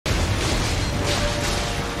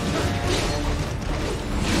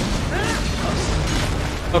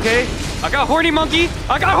Okay, I got horny monkey.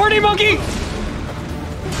 I got horny monkey.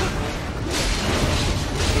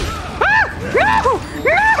 Ah! No!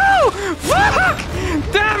 No! Fuck!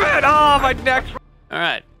 Damn it! Oh, my neck. All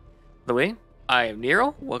right. By the way, I am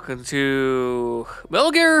Nero. Welcome to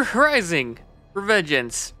Metal Gear Rising: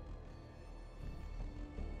 Revengeance.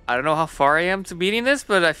 I don't know how far I am to beating this,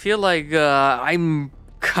 but I feel like I'm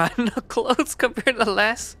kind of close compared to the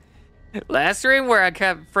last stream where I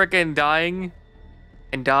kept freaking dying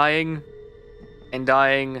and dying and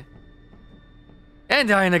dying and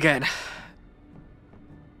dying again.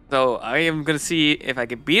 So I am gonna see if I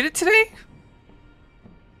can beat it today.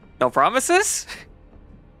 No promises.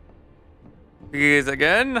 Because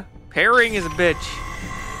again, pairing is a bitch.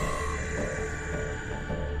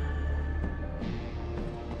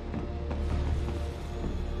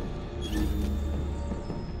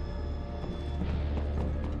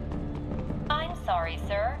 I'm sorry,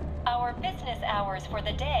 sir. Our business hours for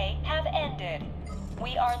the day have ended.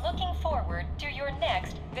 We are looking forward to your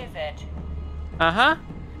next visit. Uh-huh.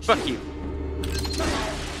 Fuck you.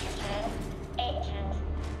 Agent,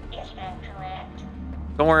 is that correct?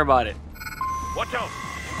 Don't worry about it. Watch out!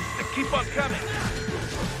 They keep on coming!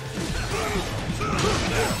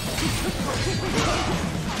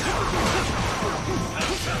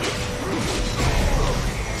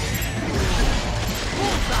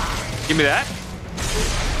 Give me that.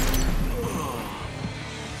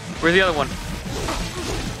 Where's the other one?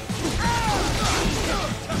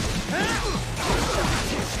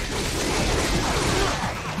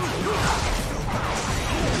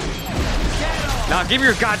 Now give me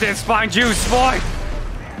your goddamn spine juice, boy!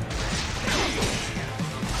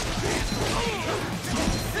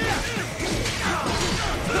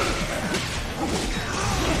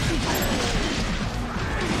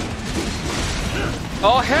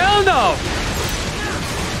 Oh, hell no!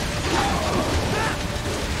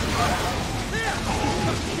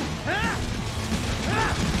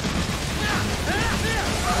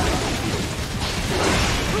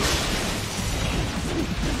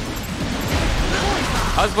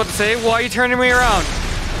 I was about to say, why are you turning me around?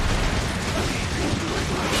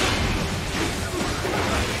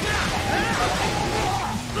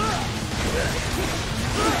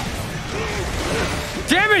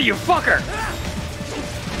 Damn it, you fucker!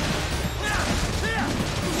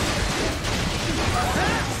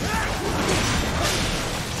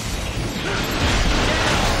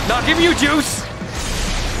 Now give me your juice!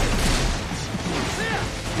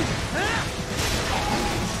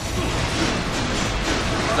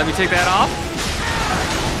 Let me take that off.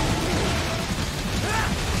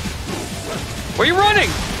 Where are you running?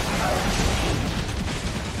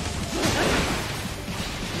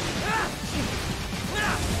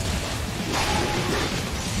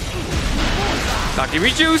 Now give me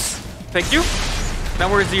juice. Thank you. Now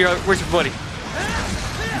where's your buddy?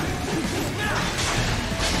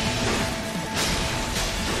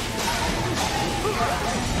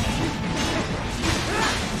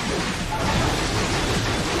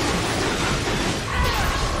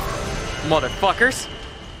 Motherfuckers.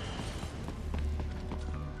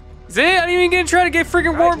 See, I didn't even get to try to get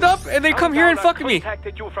freaking warmed up, and they come here and fuck me.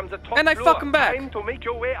 And I fuck them back. To make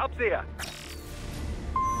your way up there.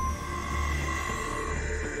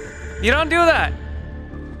 You don't do that.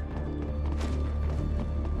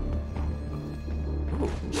 Ooh.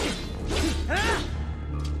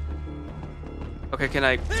 Okay, can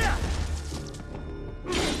I...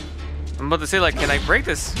 I'm about to say, like, can I break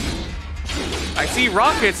this? I see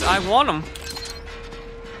rockets, I want them.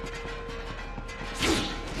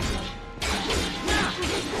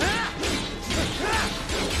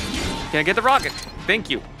 Can I get the rocket? Thank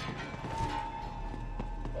you.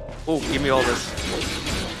 Oh, give me all this.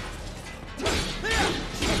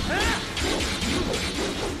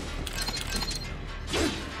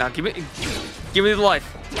 Now give me the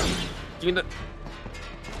life. Give me the...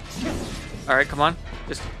 Alright, come on.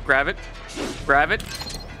 Just grab it. Grab it.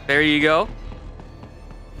 There you go.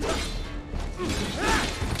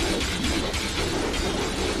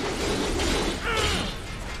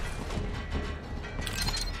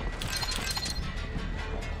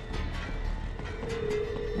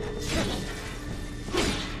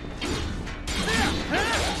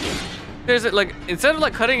 There's it, like, instead of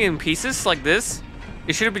like cutting in pieces like this,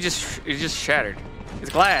 it should be just shattered. It's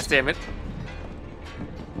glass, damn it.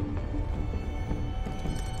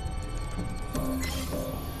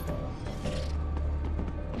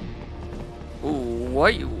 Ooh,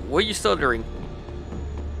 what are you stuttering?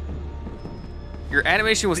 Your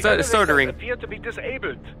animation was stuttering. Appear to be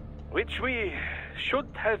disabled, which we should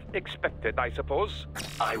have expected, I suppose.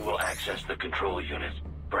 I will access the control unit.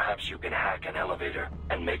 Perhaps you can hack an elevator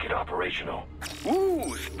and make it operational.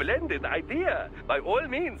 Ooh, splendid idea. By all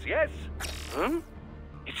means, yes.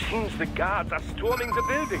 It seems the guards are storming the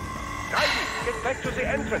building. Ivy, get back to the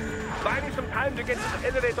entrance. Buy me some time to get this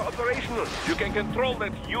elevator operational. You can control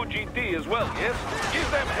that UGT as well, yes? Give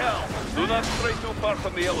them hell. Do not stray too far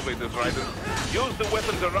from the elevators, Ryder. Use the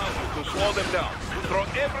weapons around you to slow them down. Throw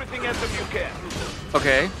everything at them you can.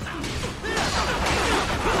 Okay.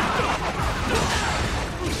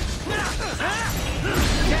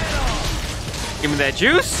 Give me that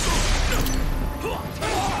juice.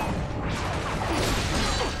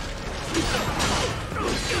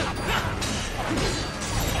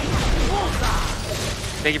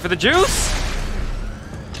 Thank you for the juice.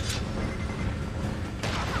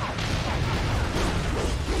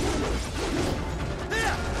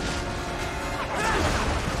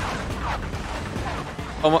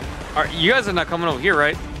 Oh my, you guys are not coming over here,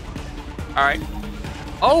 right? All right.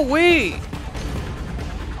 Oh wait.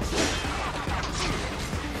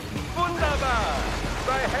 Wunderbar.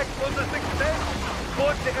 Sei Heck unser Success.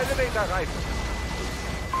 Holt the elevator rein.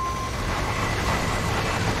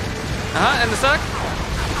 In a sec.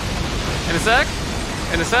 In a sec.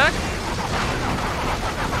 In a sec.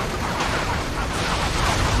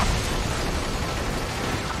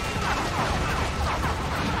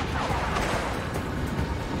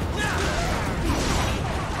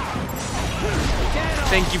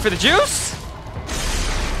 Thank you for the juice.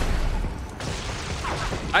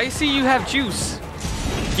 I see you have juice.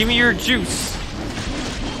 Give me your juice.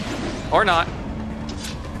 Or not.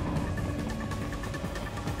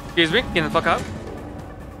 Excuse me, get the fuck up.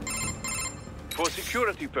 For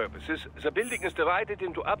security purposes, the building is divided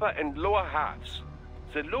into upper and lower halves.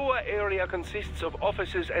 The lower area consists of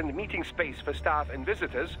offices and meeting space for staff and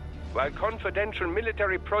visitors, while confidential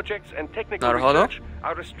military projects and technical research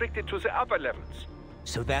are restricted to the upper levels.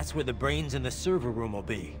 So that's where the brains in the server room will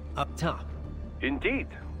be, up top. Indeed.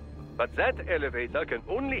 But that elevator can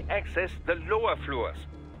only access the lower floors.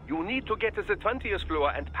 You need to get to the 20th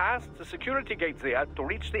floor and past the security gates there to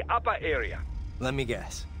reach the upper area. Let me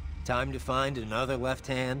guess. Time to find another left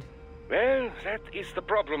hand? Well, that is the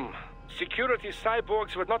problem. Security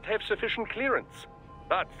cyborgs would not have sufficient clearance.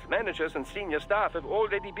 But managers and senior staff have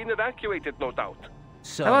already been evacuated, no doubt.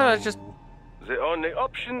 So... How about I just... The only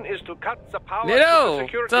option is to cut the power Nero! to the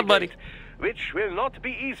security Somebody. gate, which will not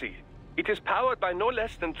be easy. It is powered by no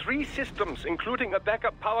less than 3 systems, including a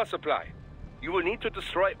backup power supply. You will need to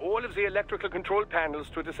destroy all of the electrical control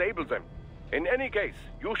panels to disable them. In any case,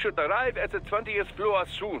 you should arrive at the 20th floor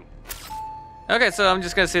soon. Okay, so I'm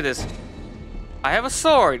just gonna say this. I have a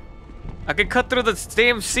sword. I can cut through the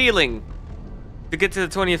damn ceiling to get to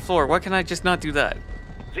the 20th floor. Why can I just not do that?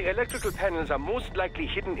 The electrical panels are most likely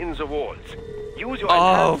hidden in the walls. Use your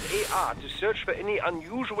enhanced AR to search for any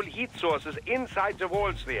unusual heat sources inside the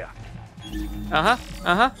walls there.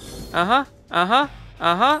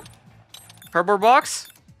 Cardboard box?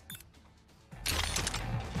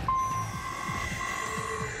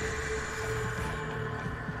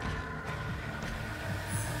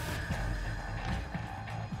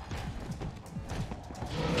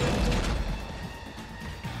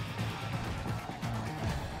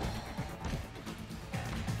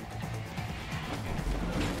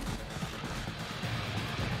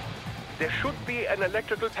 There should be an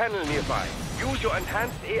electrical panel nearby. Use your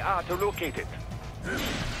enhanced AR to locate it.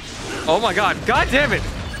 Oh my god. God damn it.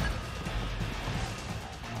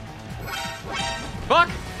 Fuck.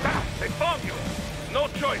 Ah, they found you. No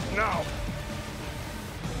choice now.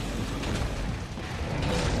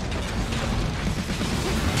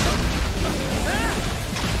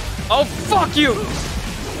 Oh, fuck you.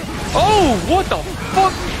 Oh, what the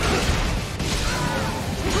fuck?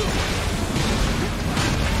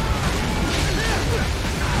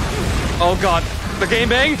 Oh god. The game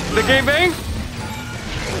bang? The game bang?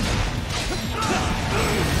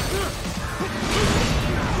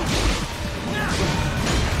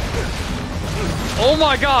 Oh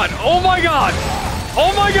my god! Oh my god!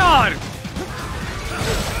 Oh my god!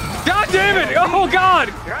 God damn it! Oh god!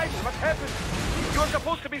 Right, what happened? You're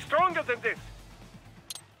supposed to be stronger than this.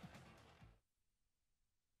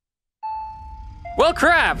 Well,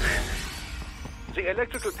 crap! The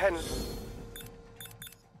electrical panels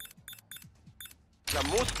are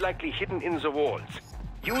most likely hidden in the walls.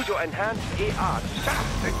 Use your enhanced AR to...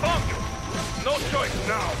 Ah, they found you! No choice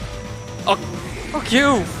now! Oh, fuck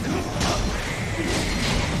you!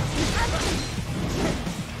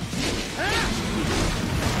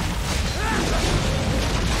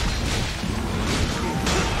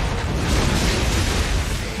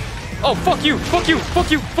 Oh, fuck you! Fuck you! Fuck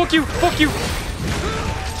you! Fuck you! Fuck you!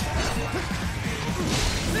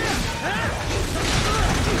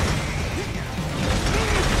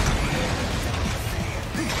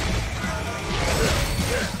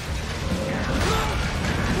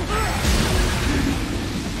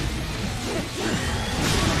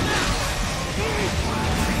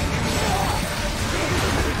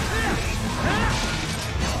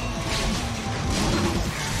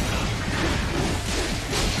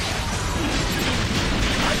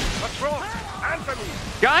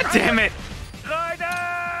 God damn it!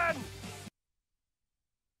 Raiden!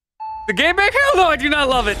 The game back? Hell no, I do not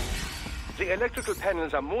love it. The electrical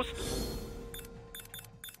panels are most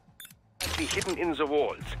likely hidden in the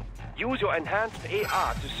walls. Use your enhanced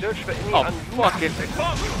AR to search for any Oh, unusual... fuck it.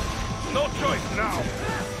 No choice now.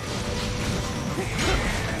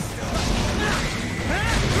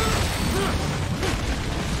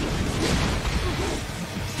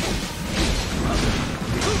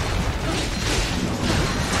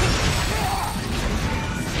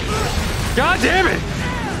 God damn it!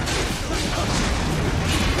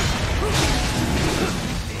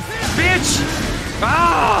 Bitch!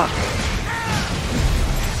 Ah!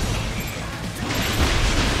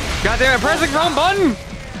 God damn it, pressing the wrong button!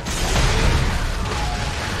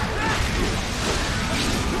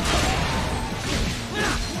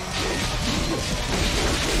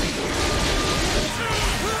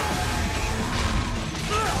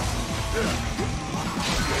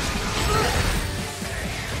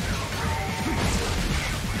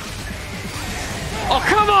 Oh,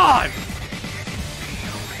 come on!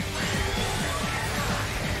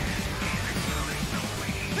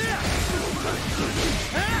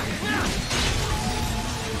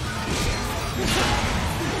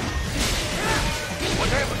 What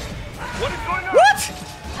happened? What is going on? What?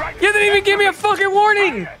 Right. You didn't even give me a fucking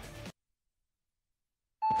warning!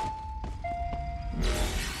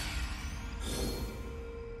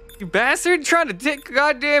 You bastard! Trying to take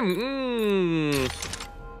goddamn.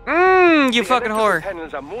 You fucking whore. The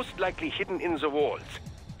panels are most likely hidden in the walls.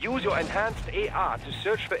 Use your enhanced AR to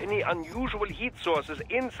search for any unusual heat sources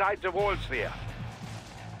inside the walls there.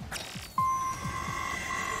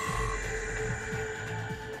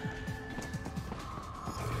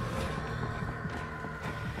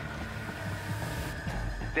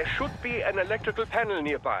 There should be an electrical panel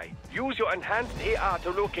nearby. Use your enhanced AR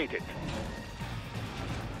to locate it.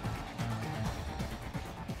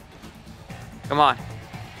 Come on.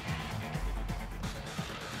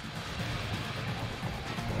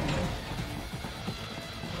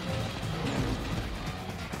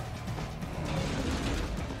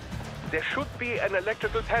 There should be an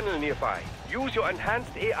electrical panel nearby. Use your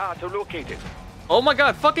enhanced AR to locate it. Oh my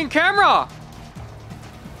god, fucking camera!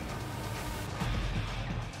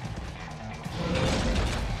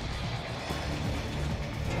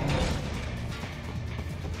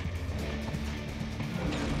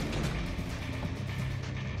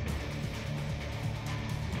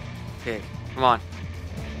 Okay, come on.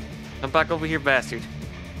 Come back over here, bastard.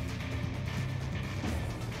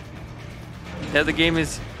 Now the game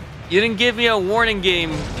is... You didn't give me a warning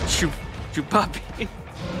game, Chupapi.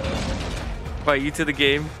 Right, you to the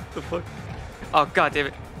game? The fuck? Oh, god damn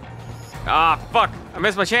it. Ah, fuck. I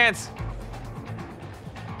missed my chance.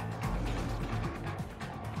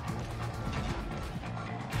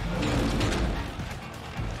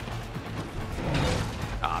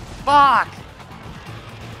 Ah, fuck.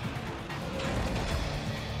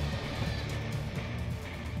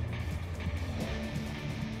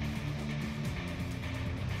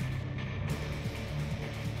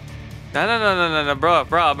 No,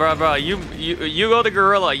 bro. You go to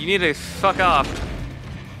gorilla. You need to fuck off.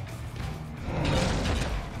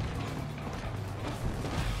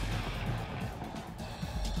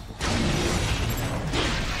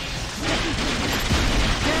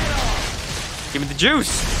 Give me the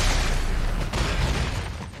juice.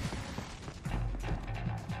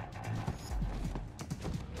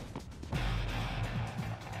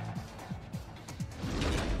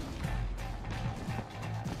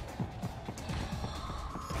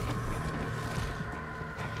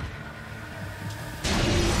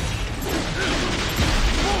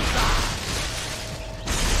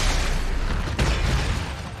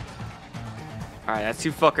 Alright, that's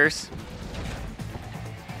two fuckers.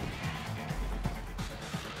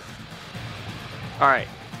 Alright.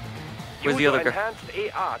 Where's the other guy?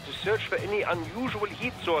 Enhanced AR to search for any unusual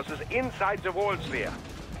heat sources inside the walls there.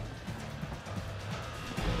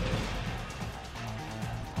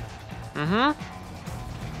 Mm-hmm.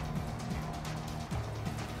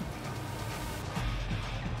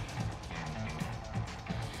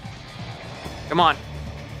 Come on.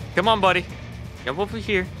 Come on, buddy. Jump over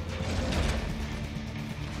here.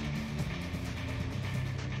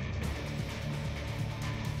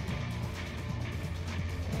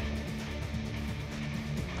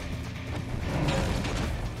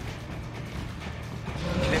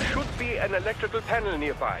 An electrical panel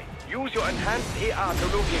nearby. Use your enhanced AR to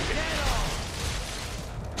locate it.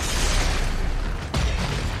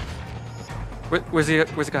 Where's the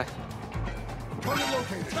guy?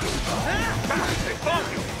 They found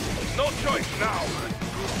you. No choice now.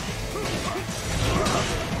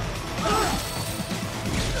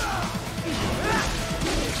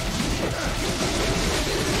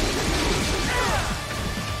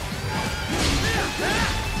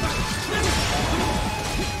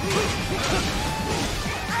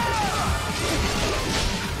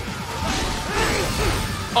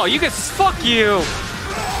 Oh, you can fuck you!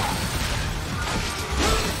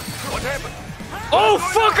 What happened? Oh,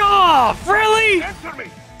 fuck off! Really? Answer me!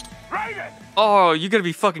 Raiden! Oh, you gotta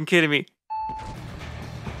be fucking kidding me.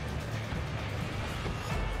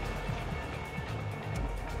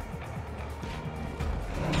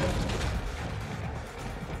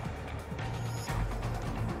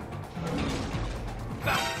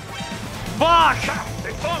 Fuck!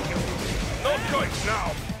 They found you! No choice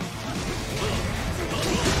now!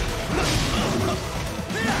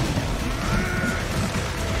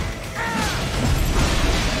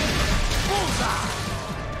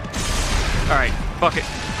 Alright, fuck it.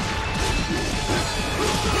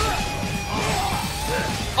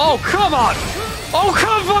 Oh, come on! Oh,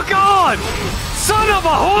 come fuck on! Son of a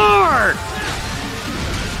whore!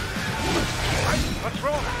 What's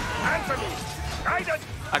wrong? Answer me! Raiden!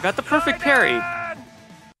 I got the perfect parry.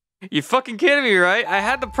 You fucking kidding me, right? I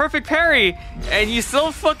had the perfect parry, and you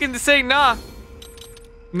still fucking say nah.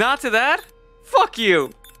 Not to that? Fuck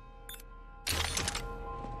you.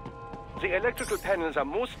 The electrical panels are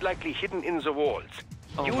most likely hidden in the walls.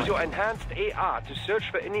 Oh Use my- your enhanced AR to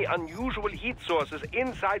search for any unusual heat sources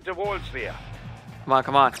inside the walls there. Come on,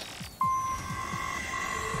 come on.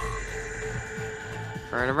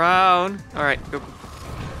 Turn around. All right, go.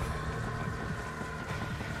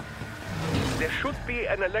 There should be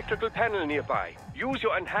an electrical panel nearby. Use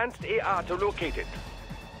your enhanced AR to locate it.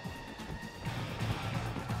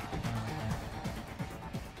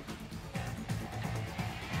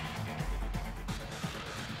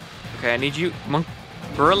 Okay, I need you, monk,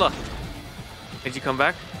 gorilla. Did you come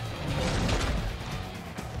back?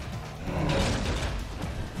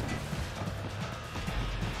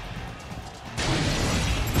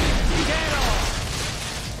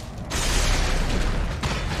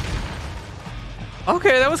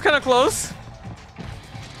 Okay, that was kind of close.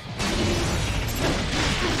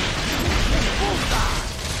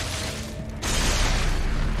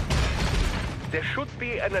 There should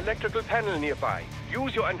be an electrical panel nearby.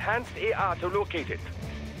 Use your enhanced AR to locate it.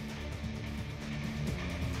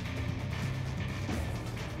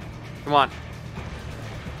 Come on.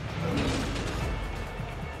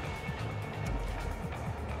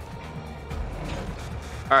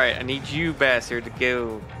 All right, I need you, bastard, to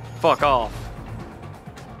go fuck off.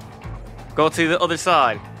 Go to the other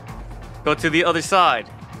side. Go to the other side.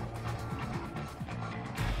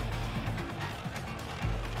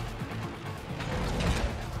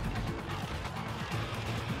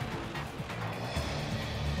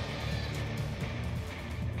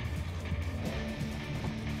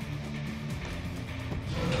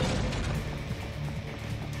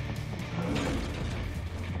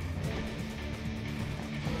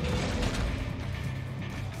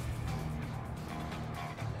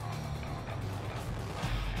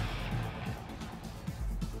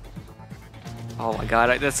 Oh my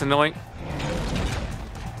god, that's annoying.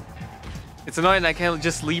 It's annoying that I can't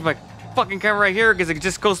just leave my fucking camera right here because it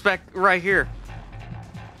just goes back right here.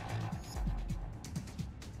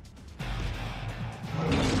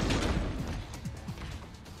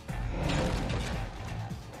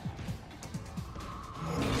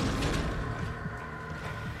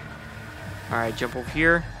 Alright, jump over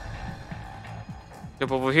here.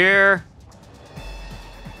 Jump over here.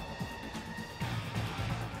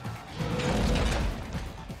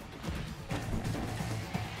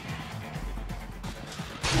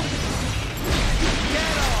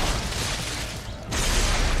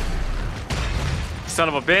 Son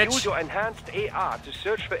of a bitch. Use your enhanced AR to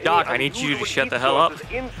search for Doc, any I need you to unusual shut heat the hell up.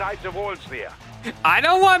 sources inside the walls there. I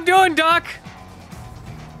know what I'm doing, Doc.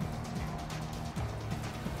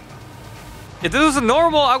 If this was a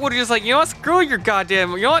normal, I would have just like, you know what, screw your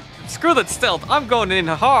goddamn, you know what, screw that stealth. I'm going in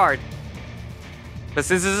hard. But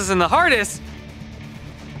since this isn't the hardest,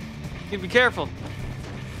 you be careful.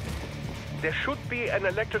 There should be an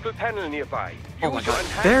electrical panel nearby. Oh my Use your God.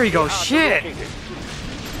 enhanced There you go, AR to shit. locate it.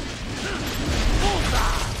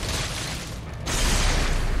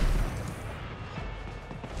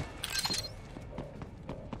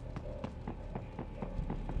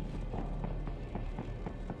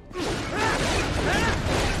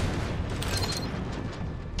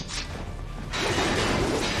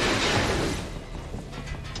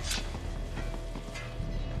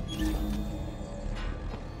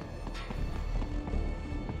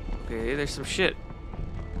 Okay, there's some shit.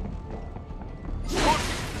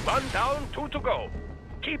 One down, 2 to go.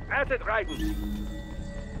 Keep at it, Raiden.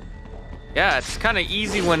 Yeah, it's kind of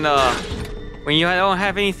easy when you don't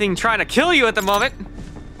have anything trying to kill you at the moment.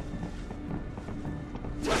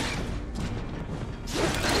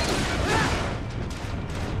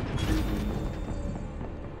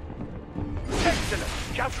 Excellent.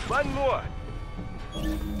 Just one more.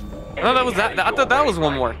 No, that was that. I thought that was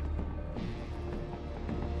one more.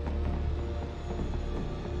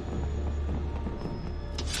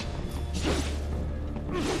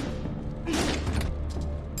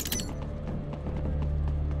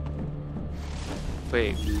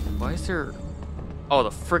 Wait, why is there... Oh, the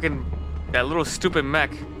freaking... That little stupid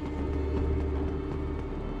mech.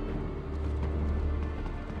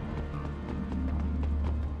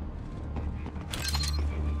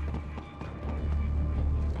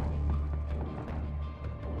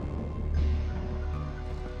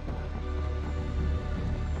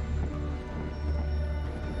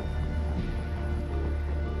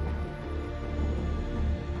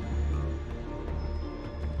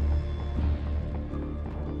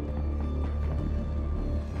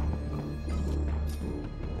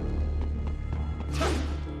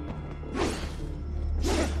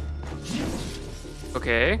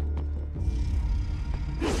 Okay.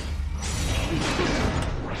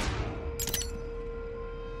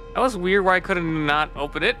 That was weird why I couldn't not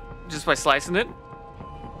open it just by slicing it.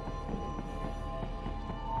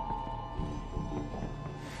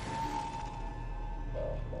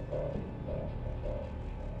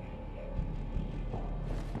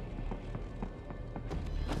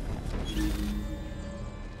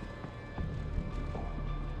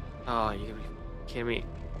 Oh, you gotta be kidding me.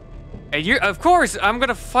 Hey, you, of course, I'm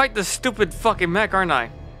gonna fight the stupid fucking mech, aren't I?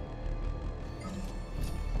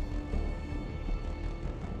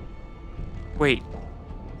 Wait.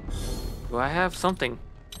 Do I have something?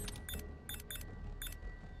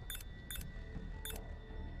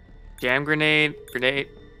 Jam grenade, grenade.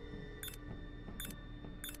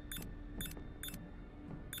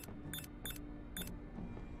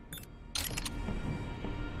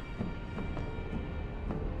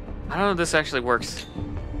 I don't know if this actually works.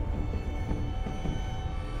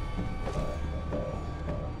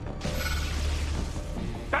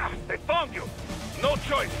 Ah, they found you. No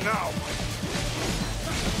choice now.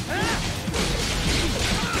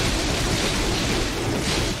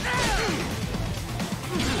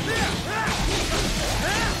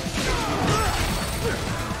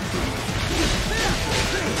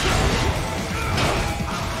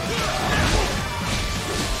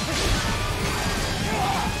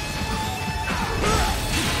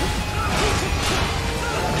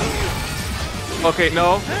 Okay,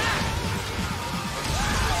 no.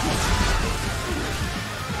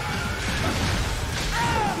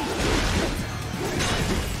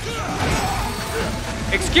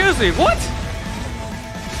 Excuse me, what?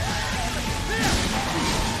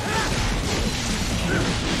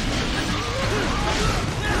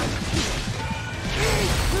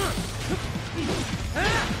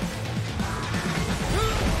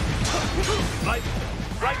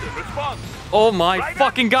 Right, response. Oh my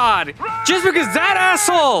fucking god! Just because that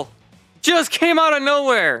asshole just came out of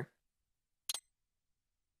nowhere.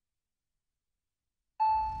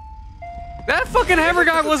 That fucking hammer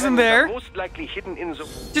guy wasn't there. Most likely hidden in the...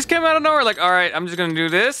 Just came out of nowhere like, all right, I'm just gonna do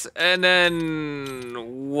this. And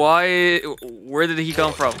then why, where did he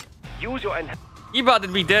come from? Use your... He about to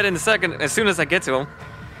be dead in a second as soon as I get to him.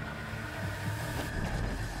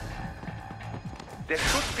 There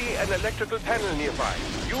should be an electrical panel nearby.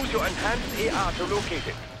 Use your enhanced AR to locate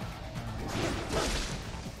it.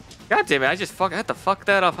 God damn it, I just had to fuck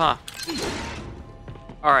that up, huh?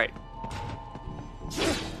 All right.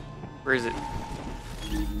 Where is it?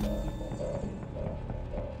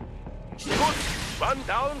 Good. One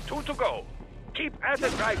down, 2 to go. Keep at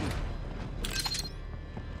it, Raiden.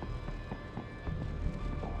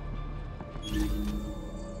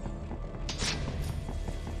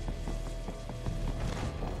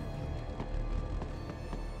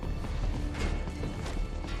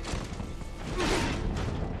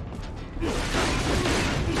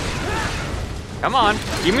 Come on,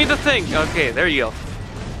 give me the thing. Okay, there you go.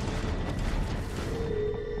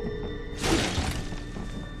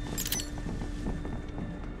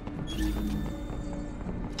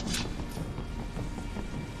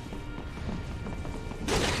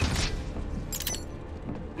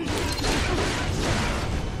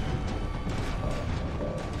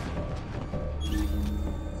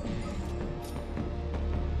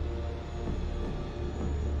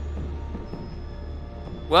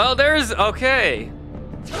 Well, there's... Okay.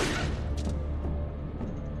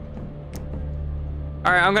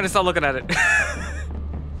 Alright, I'm gonna stop looking at it.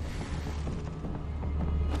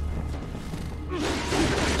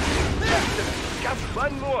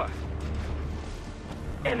 one more.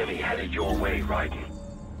 Enemy headed your way, Raiden.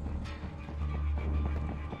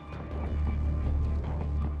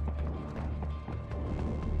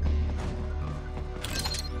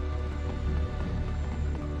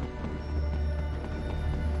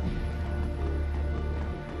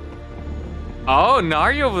 Oh, now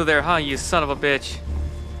you're over there, huh, you son of a bitch.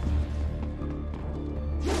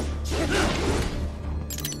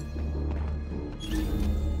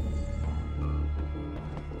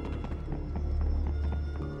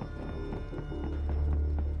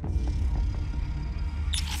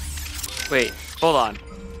 Wait, hold on.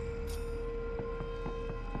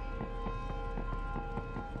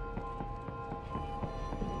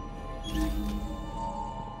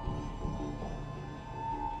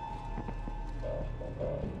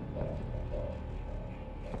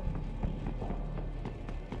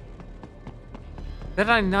 Did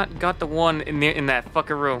I not got the one in that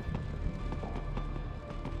fucking room?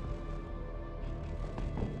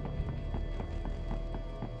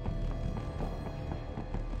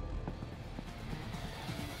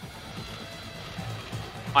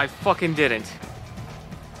 I fucking didn't.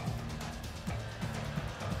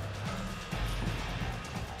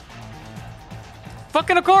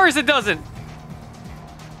 Fucking of course it doesn't.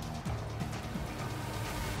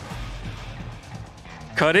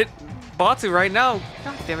 Cut it. Batu right now.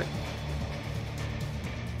 God damn it.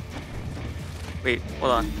 Wait,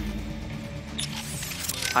 hold on.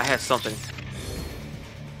 I have something.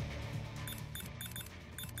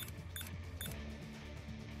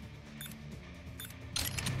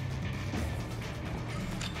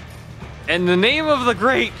 In the name of the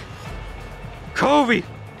great Kobe.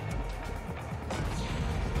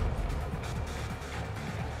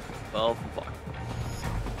 Well, fuck.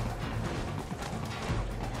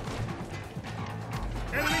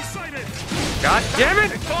 Enemy sighted! God damn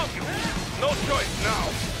it! I told you! No choice now!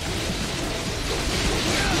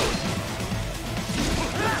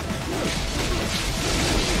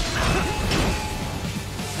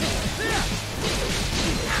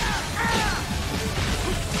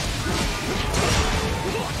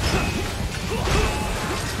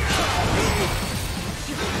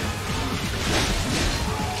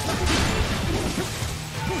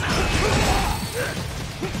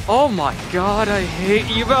 Oh my god, I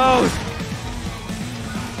hate you both!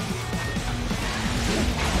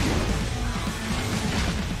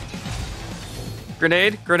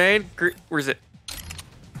 Grenade, where's it?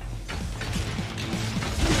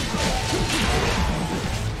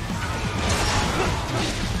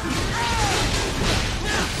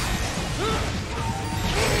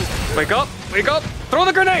 Wake up, throw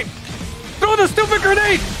the grenade! Throw the stupid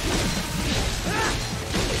grenade!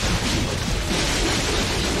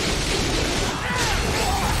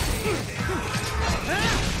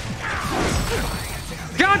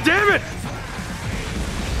 God damn it!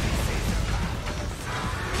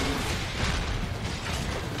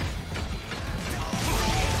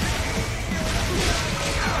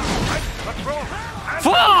 What's wrong?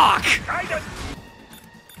 Fuck! Guidance!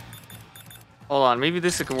 Hold on, maybe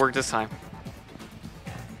this could work this time.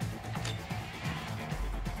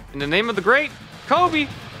 In the name of the great Kobe!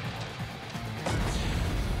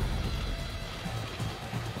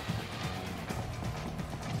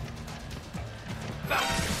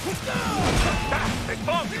 I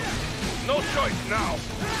told you! No choice now!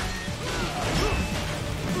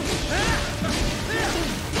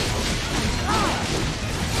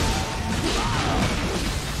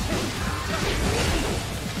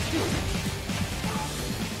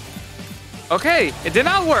 Okay, it did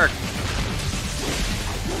not work.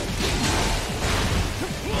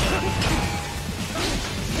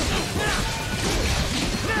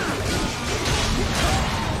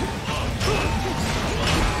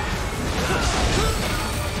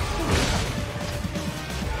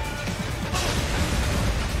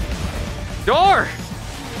 Door!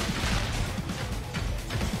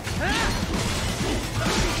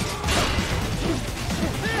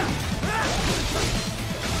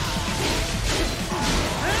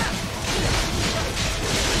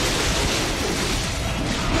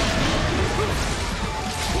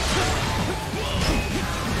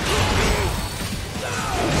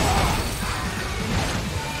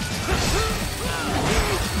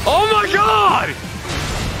 Oh my god!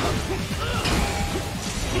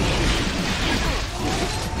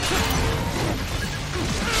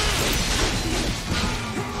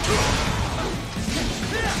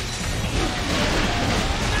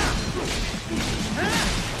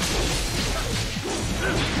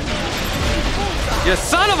 You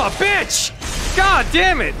son of a bitch! God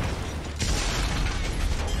damn it!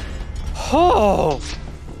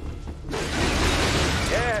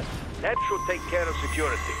 That should take care of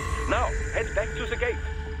security. Now, head back to the gate.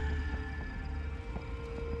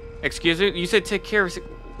 Excuse me? You said take care of...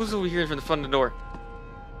 Who's over here from the front of the door?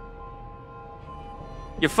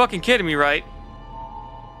 You're fucking kidding me, right?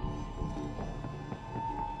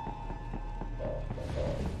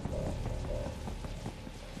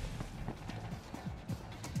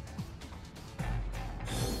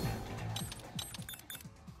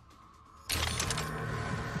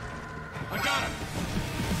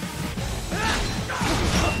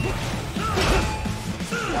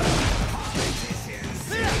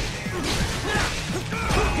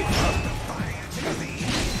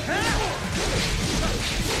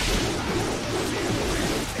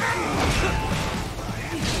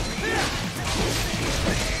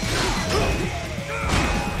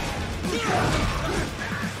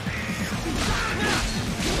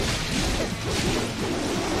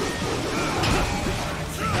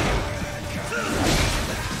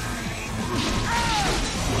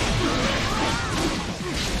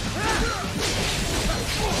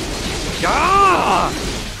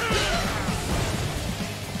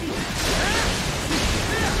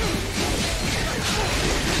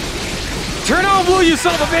 Turn on, will you,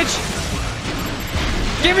 son of a bitch!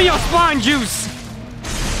 Give me your spine juice!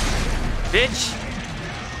 Bitch!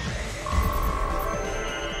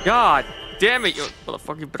 God damn it, you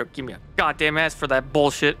motherfucker, you better give me a goddamn ass for that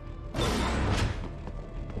bullshit.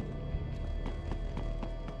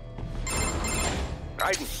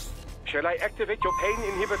 Raiden, shall I activate your pain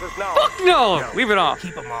inhibitors now? Fuck no! Leave it off.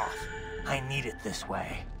 Keep them off. I need it this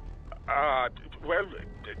way. Well,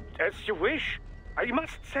 as you wish. I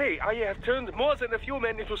must say, I have turned more than a few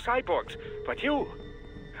men into cyborgs, but you...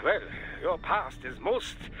 Well, your past is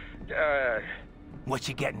most, What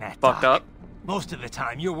you getting at, Fucked Doc? up. Most of the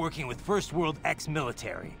time, you're working with First World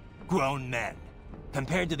ex-military. Grown men.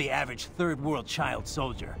 Compared to the average Third World child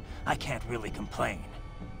soldier, I can't really complain.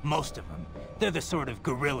 Most of them, they're the sort of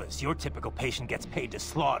guerrillas your typical patient gets paid to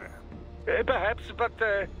slaughter. perhaps, but,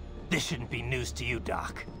 This shouldn't be news to you,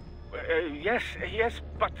 Doc. yes,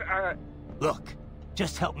 but, Look,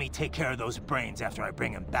 just help me take care of those brains after I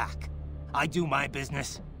bring them back. I do my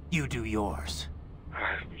business, you do yours.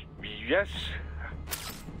 yes.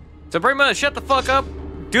 So pretty much shut the fuck up,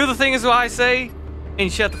 do the thing as I say,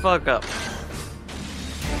 and shut the fuck up.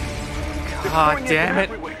 God damn it.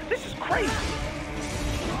 Everywhere. This is crazy.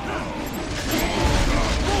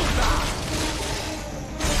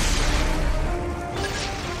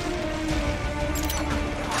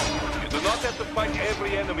 You do not have to fight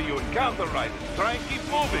every enemy you encounter, right? Try and keep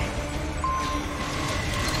moving.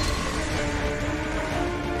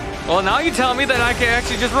 Well, now you tell me that I can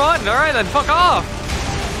actually just run. All right, then fuck off.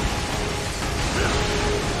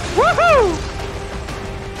 Woohoo!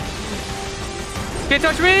 Can't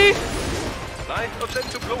touch me. Nice of them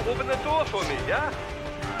to blow open the door for me, yeah?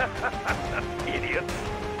 Idiots.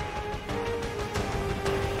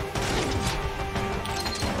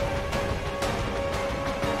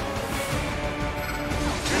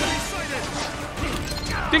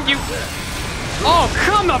 Thank you. Oh,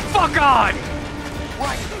 come the fuck on!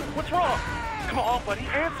 Right. What's wrong? Come on, buddy,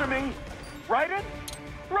 answer me. Raiden?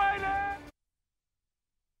 Raiden!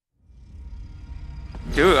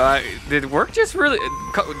 Dude, did work just really...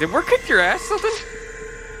 Did work kick your ass or something?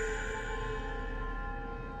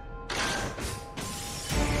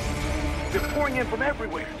 They're pouring in from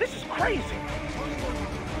everywhere. This is crazy.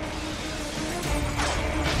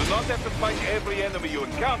 You do not have to fight every enemy you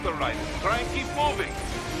encounter, Raiden. Try and keep moving.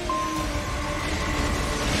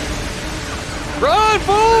 Run,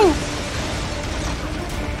 fool!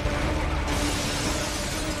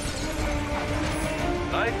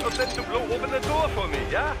 Nice of them to blow open the door for me,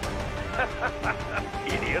 yeah?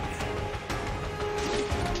 Idiots.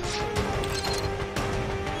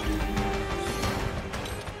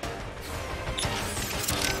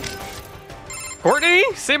 Courtney,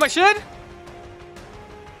 say my shit?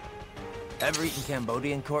 Ever eaten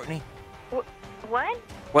Cambodian, Courtney? What?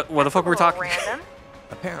 What the fuck were we talking? Random.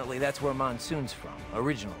 Apparently that's where Monsoon's from,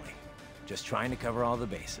 originally. Just trying to cover all the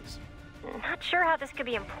bases. Not sure how this could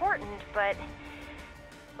be important, but...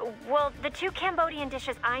 Well, the two Cambodian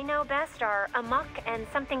dishes I know best are amok and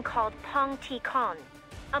something called pong ti con.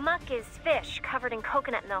 Amok is fish covered in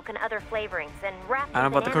coconut milk and other flavorings and wrapped in I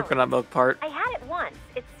don't know about the banana coconut milk part. I had it once.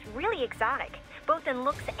 It's really exotic, both in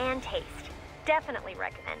looks and taste. Definitely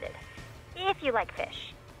recommended. If you like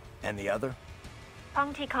fish. And the other?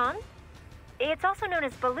 Pong ti con? It's also known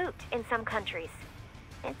as balut in some countries.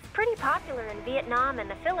 It's pretty popular in Vietnam and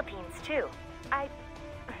the Philippines, too.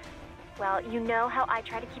 Well, you know how I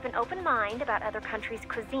try to keep an open mind about other countries'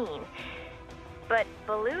 cuisine. but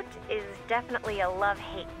balut is definitely a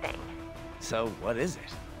love-hate thing. So, what is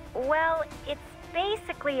it? Well, it's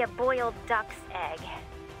basically a boiled duck's egg.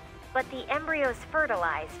 But the embryo's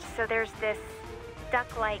fertilized, so there's this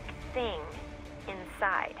duck-like thing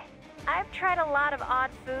inside. I've tried a lot of odd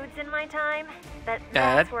foods in my time, but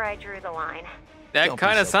that's where I drew the line. That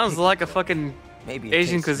kind of sounds like a fucking Maybe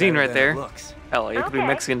Asian cuisine right there. Looks. Hell, it could be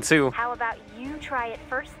Mexican too. How about you try it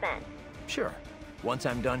first then? Sure. Once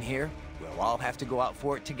I'm done here, we'll all have to go out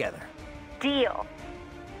for it together. Deal.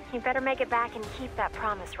 You better make it back and keep that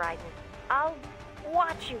promise, Raiden. I'll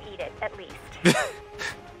watch you eat it, at least.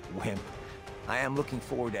 Wimp. I am looking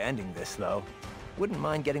forward to ending this, though. Wouldn't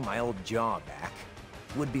mind getting my old jaw back.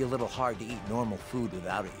 Would be a little hard to eat normal food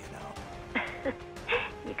without it, you know.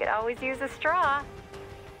 You could always use a straw.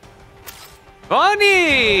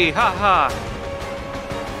 Funny! Haha.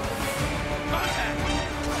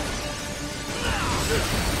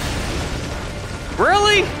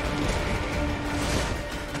 Really?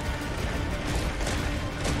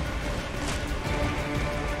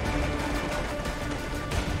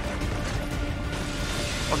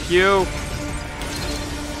 Fuck you.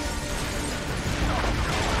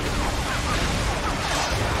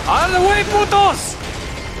 Out of the way, putos!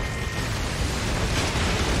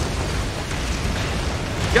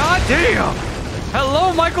 God damn!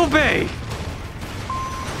 Hello, Michael Bay!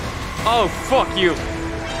 Oh, fuck you.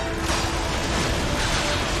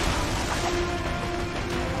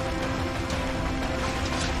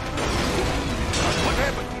 What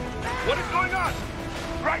happened? What is going on?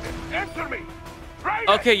 Raiden, answer me!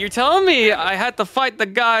 Raiden! Okay, you're telling me I had to fight the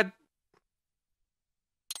god.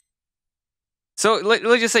 So let's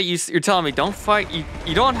just say you're telling me don't fight.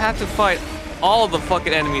 You don't have to fight all the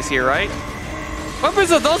fucking enemies here, right? What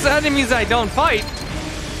happens if those enemies I don't fight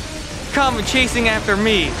come chasing after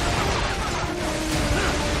me?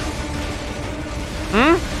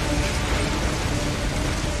 Hmm?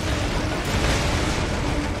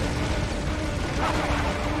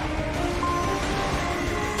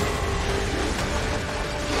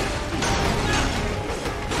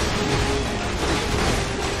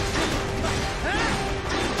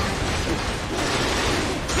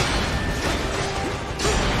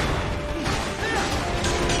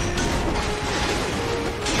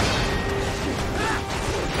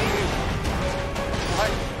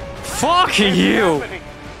 Fuck you!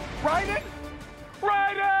 Raiden!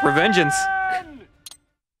 Raiden! Revengeance.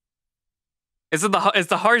 It's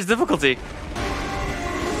the hardest difficulty.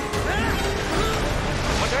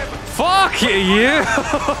 Fuck you!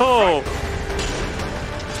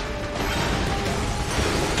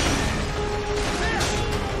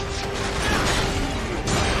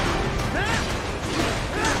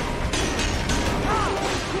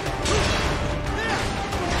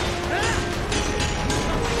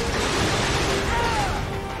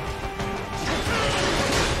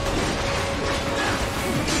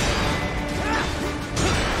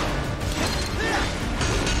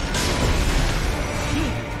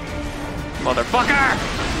 Motherfucker!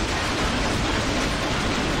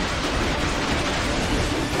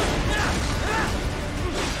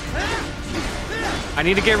 I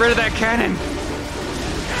need to get rid of that cannon.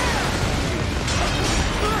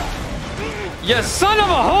 You son of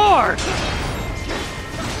a whore!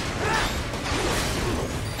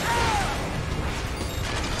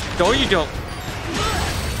 No, you don't.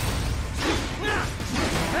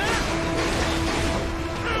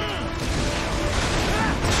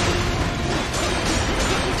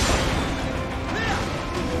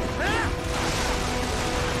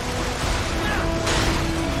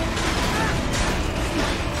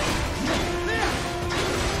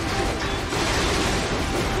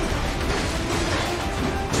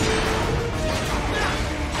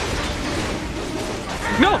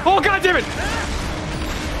 No! Oh, God damn it!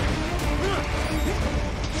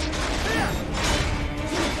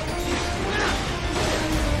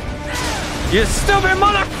 You stupid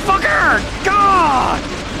motherfucker! God!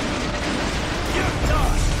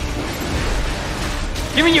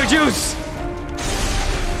 Give me your juice!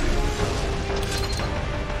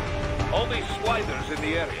 All these sliders in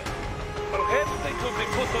the area. Perhaps they could be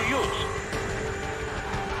put to use.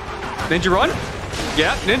 Ninja run?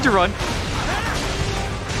 Yeah, ninja run.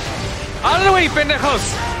 Out of the way,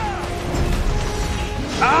 pendejos!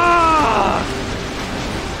 Ah!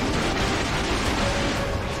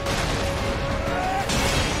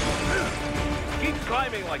 Keep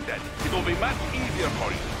climbing like that. It will be much easier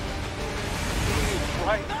for you.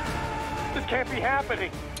 Right. This can't be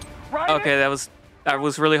happening. Right. Okay, I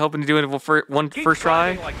was really hoping to do it for Keep first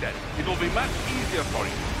try. climbing like that. It will be much easier for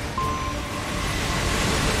you.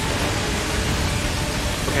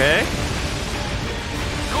 Okay.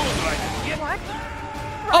 What?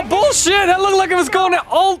 Oh, bullshit! That looked like it was going to...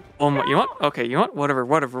 Oh my, you know what? Okay, you know what?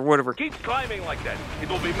 Whatever. Keep climbing like that. It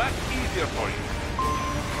will be much easier for you.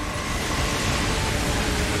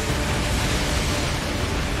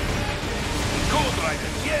 Good,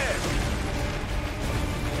 Raiden. Yes.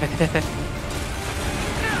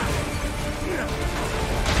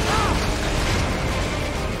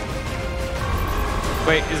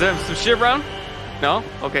 Wait, is there some shit around? No?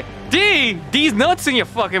 Okay. D's nuts in your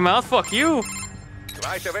fucking mouth. Fuck you.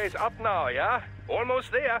 Right a ways up now, yeah?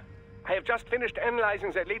 Almost there. I have just finished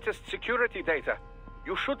analyzing the latest security data.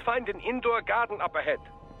 You should find an indoor garden up ahead.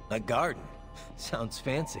 A garden? Sounds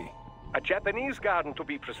fancy. A Japanese garden, to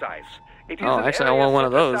be precise. It is Oh, an actually, I area want one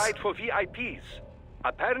of those. set aside for VIPs.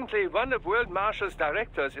 Apparently, one of World Marshal's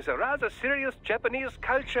directors is a rather serious Japanese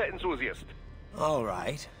culture enthusiast. All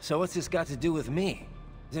right. So what's this got to do with me?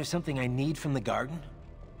 Is there something I need from the garden?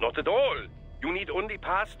 Not at all. You need only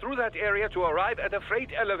pass through that area to arrive at a freight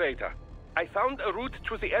elevator. I found a route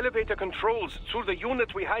to the elevator controls through the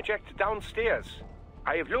unit we hijacked downstairs.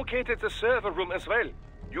 I have located the server room as well.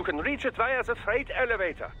 You can reach it via the freight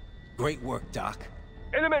elevator. Great work, Doc.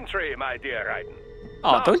 Elementary, my dear Raiden.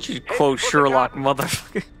 Oh, Now, don't you head quote for the Sherlock, garden.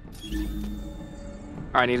 motherfucker.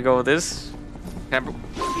 Alright, I need to go with this.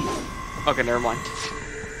 Okay, never mind.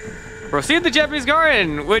 Proceed to the Japanese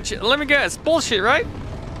garden, which, let me guess, bullshit, right?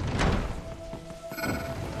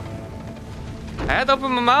 I had to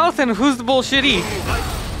open my mouth, and who's the bullshitty?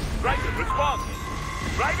 Raiden, respond!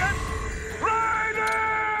 Raiden!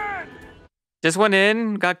 Raiden! Just went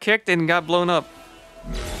in, got kicked, and got blown up.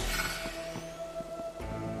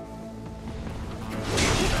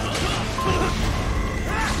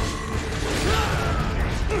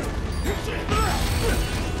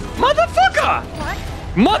 Motherfucker! What?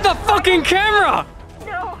 Motherfucking camera!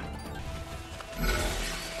 No.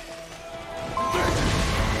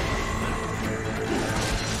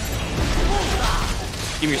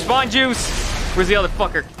 Give me your spawn juice. Where's the other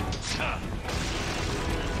fucker?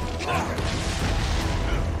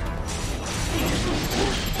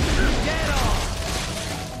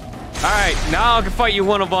 Alright, now I can fight you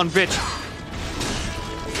one-on-one, bitch.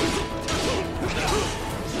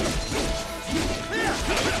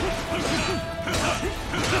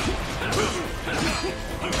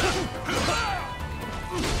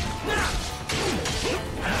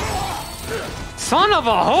 Son of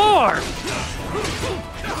a whore!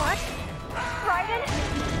 What? Raiden?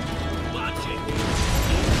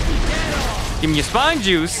 Give me your spine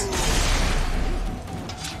juice.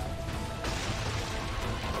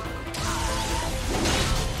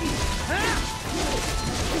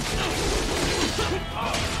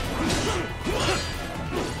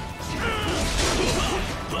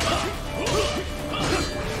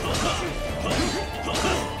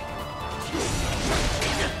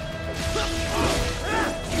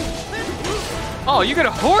 Oh, you got a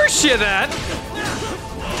horseshit that?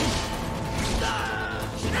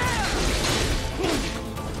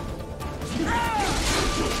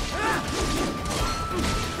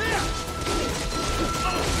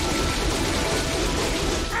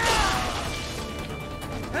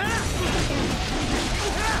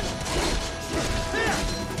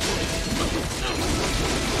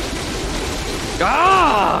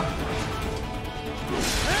 Ah!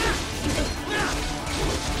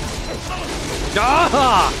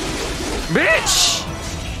 Ah! Bitch!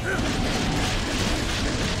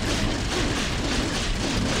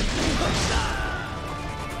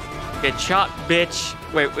 Get shot, bitch.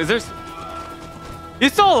 Wait, is there... You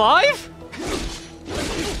still alive?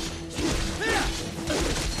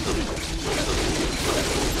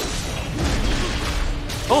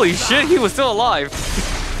 Holy shit, he was still alive.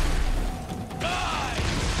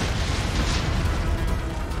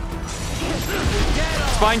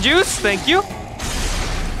 Spine juice, thank you.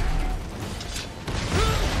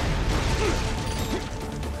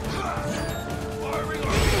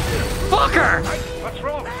 Fucker! What's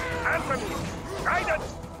wrong? Answer me! Raiden!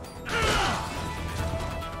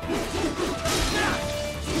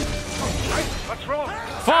 What's wrong?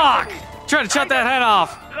 Fuck! Trying to chop that head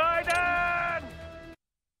off. Raiden!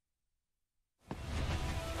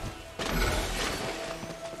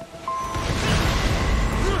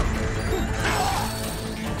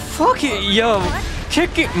 Fuck it, yo.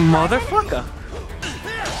 Kick it, motherfucker.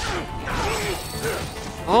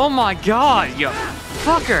 Oh my god, yo.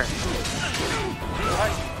 Fucker.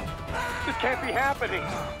 This can't be happening.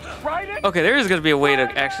 Raiden? Okay, there is gonna be a way to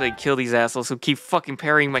actually kill these assholes who keep fucking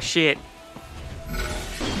parrying my shit.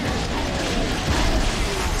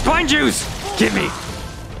 Spine juice! Give me!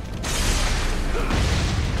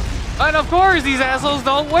 And of course, these assholes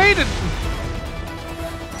don't wait.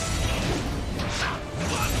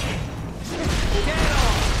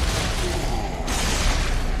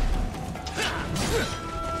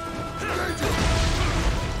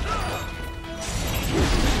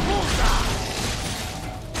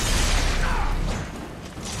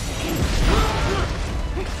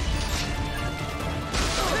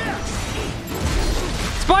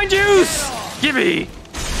 Gimme!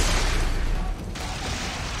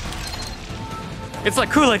 It's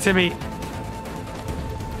like Kool-Aid to me.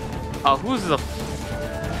 Oh, who's the...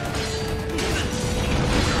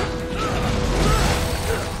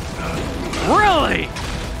 Really?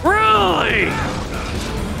 Really?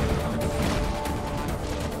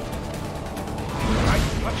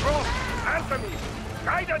 What's wrong? Answer me!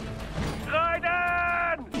 Raiden!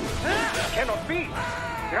 Raiden! Cannot be!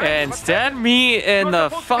 And stab me in the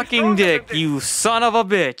fucking dick, you son of a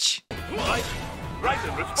bitch.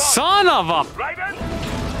 Raiden, respond! Son of a... Raiden!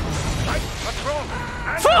 What's wrong?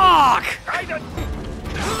 Answer Fuck! me. Raiden!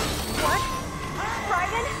 What?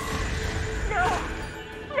 Raiden? No.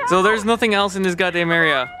 No. So there's nothing else in this goddamn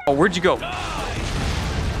area. Oh, where'd you go?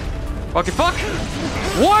 Okay, fuck!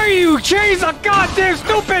 Why are you changing the goddamn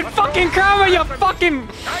stupid fucking camera, you fucking...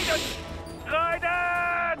 Raiden!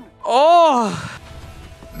 Raiden! Oh!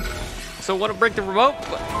 So want to break the remote?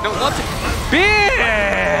 But don't want to.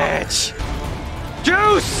 Bitch!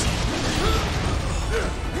 Juice!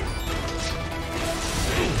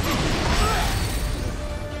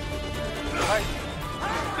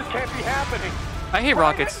 This can't be happening. I hate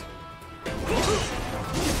rockets.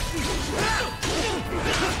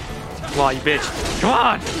 Come on, you bitch. Come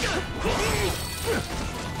on!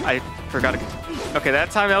 I forgot to... Okay,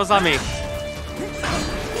 that time that was on me.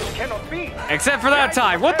 Cannot be. Except for that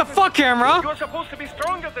time. What the fuck, camera? You're supposed to be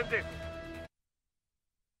stronger than this.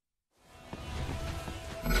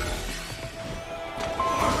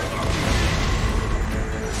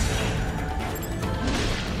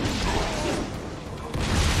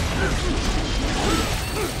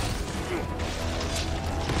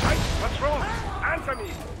 What's wrong? Answer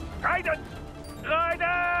me. Raiden!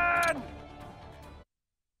 Raiden!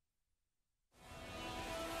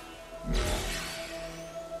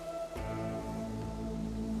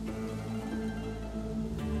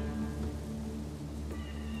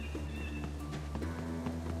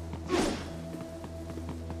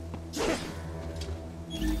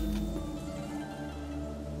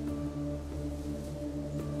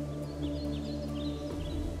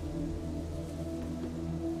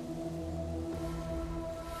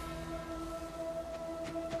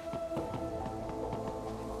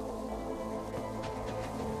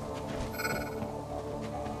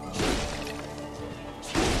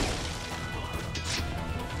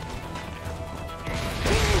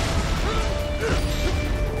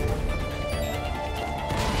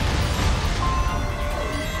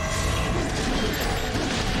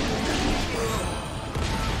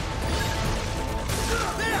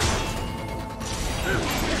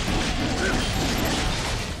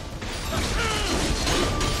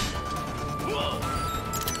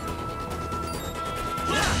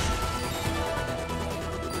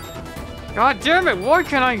 God damn it, why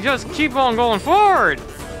can't I just keep on going forward?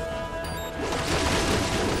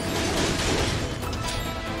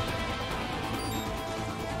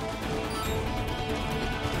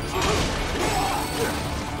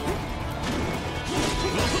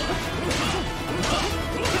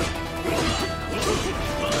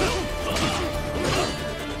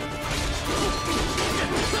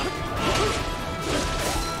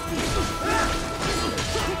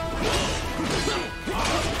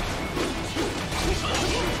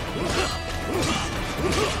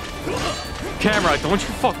 Camera, don't you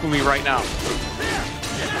fuck with me right now.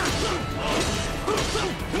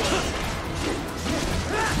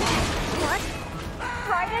 What?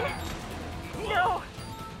 Raiden? No.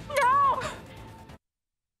 No.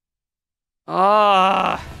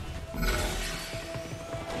 Ah.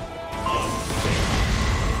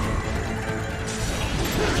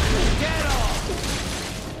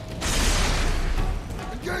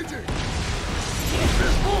 Engaging!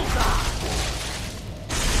 What?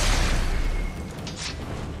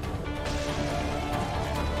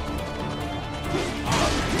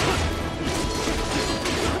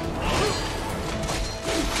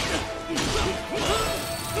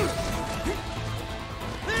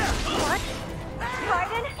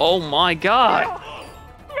 Raiden? Oh my god.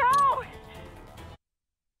 No. No.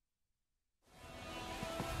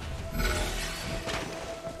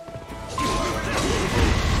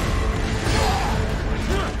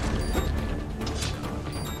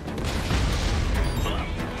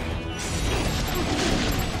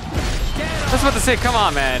 I was about to say, come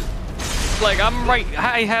on, man. Like, I'm right,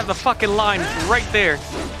 I have the fucking line right there.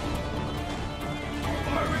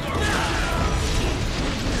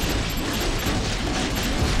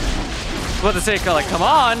 I was about to say, like, come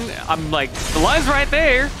on. I'm like, the line's right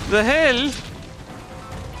there. The hell?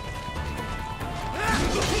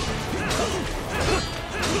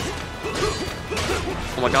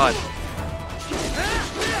 Oh my god.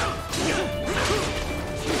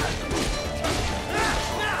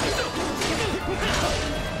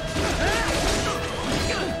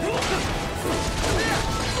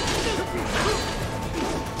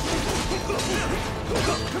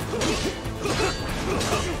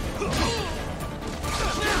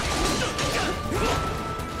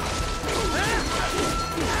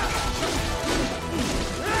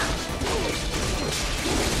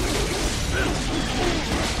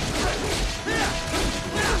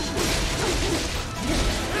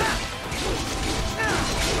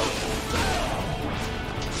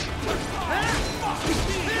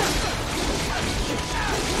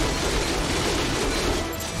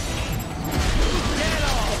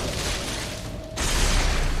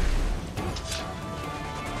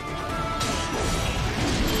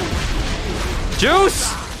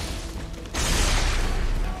 Juice!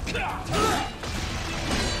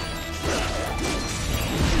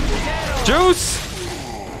 Juice!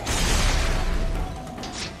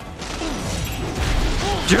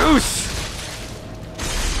 Juice!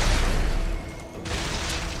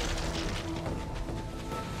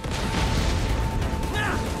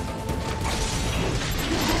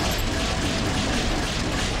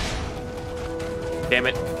 Damn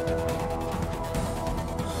it.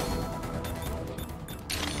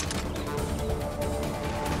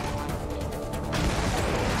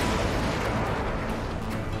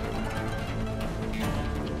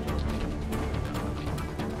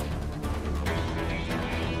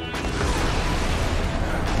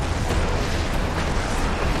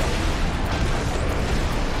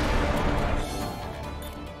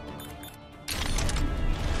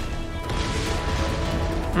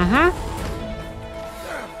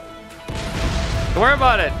 Don't worry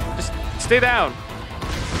about it. Just stay down.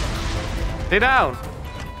 Stay down.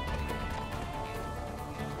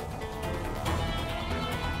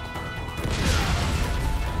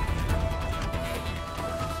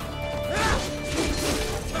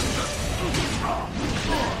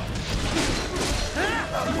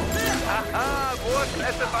 Aha, more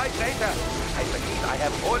classified data. I believe I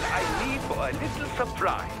have all I need for a little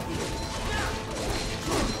surprise.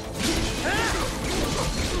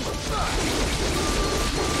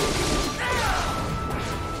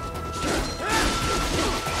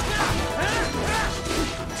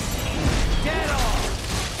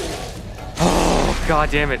 Oh, god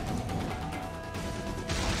damn it.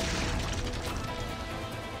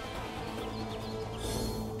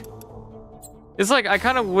 It's like I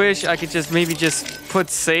kind of wish I could just maybe just put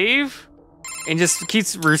save and just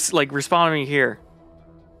keeps respawning me here.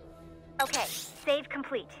 Okay, save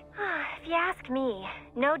complete. If you ask me,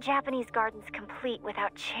 no Japanese garden's complete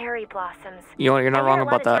without cherry blossoms. You know, you're not wrong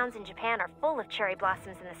about A lot that. of towns in Japan are full of cherry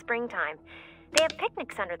blossoms in the springtime. They have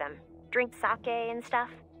picnics under them, drink sake and stuff.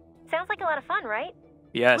 Sounds like a lot of fun, right?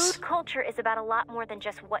 Yes. Food culture is about a lot more than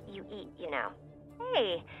just what you eat, you know.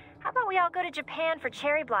 Hey, how about we all go to Japan for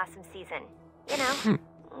cherry blossom season? You know,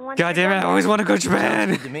 once God you're damn it, I done always there. want to go to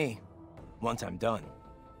Japan. Good to me. Once I'm done.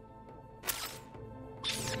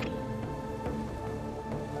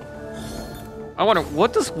 I wonder,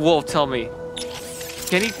 what does Wolf tell me?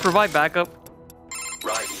 Can he provide backup?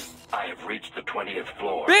 Right. I have reached the 20th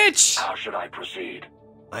floor. Bitch! How should I proceed?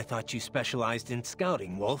 I thought you specialized in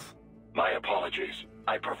scouting, Wolf. My apologies.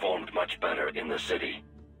 I performed much better in the city.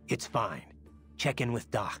 It's fine. Check in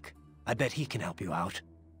with Doc. I bet he can help you out.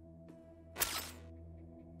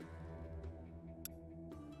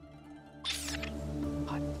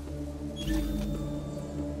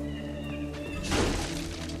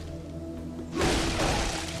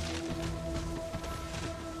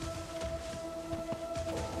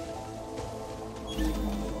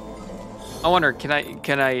 I wonder, can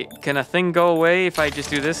a thing go away if I just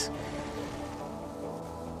do this?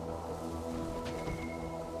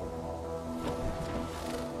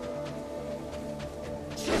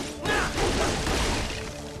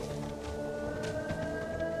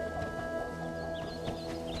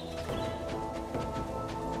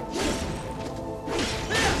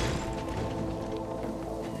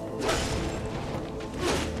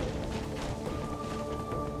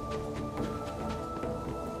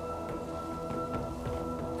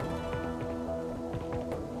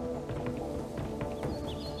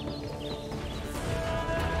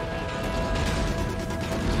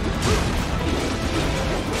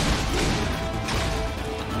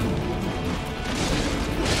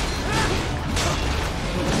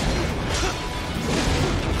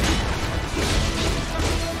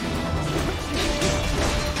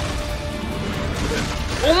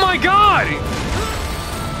 Oh my god!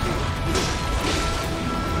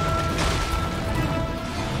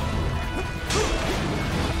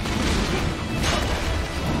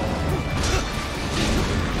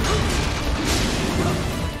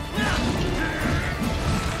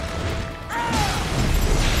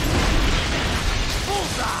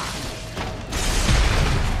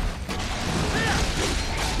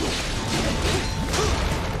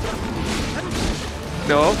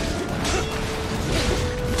 No.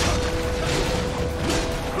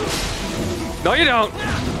 No, you don't.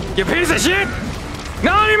 You piece of shit.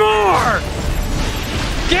 Not anymore.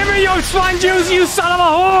 Give me your swine juice, you son of a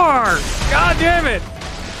whore. God damn it.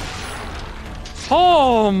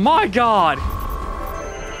 Oh my god.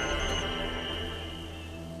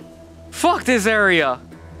 Fuck this area.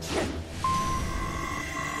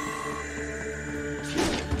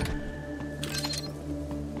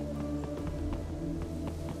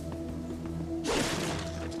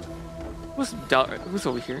 Who's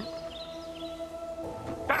over here?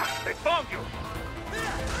 Ah, they found you!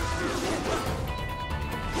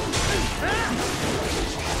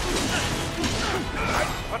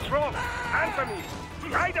 What's wrong? Answer me!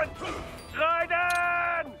 Raiden!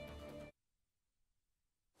 Raiden!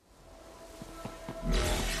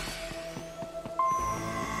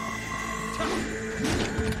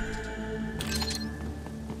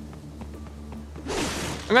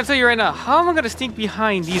 I'm gonna tell you right now, how am I gonna sneak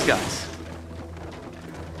behind these guys?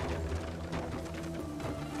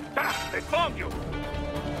 Ah, they found you!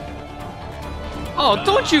 Oh,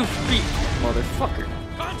 don't you motherfucker.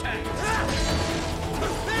 Contact!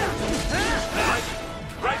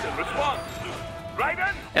 Raiden, respond!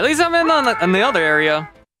 Raiden! At least I'm in on the other area.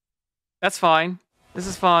 That's fine. This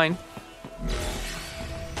is fine.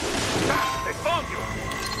 Ah, they found you!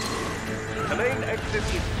 The main exit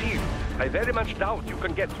is sealed. I very much doubt you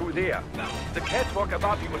can get through there. The catwalk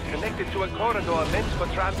above you was connected to a corridor meant for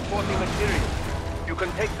transporting materials. You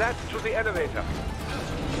can take that to the elevator.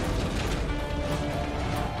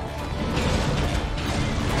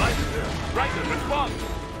 Raiden, respond!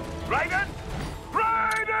 Raiden!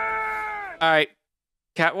 Raiden! Alright.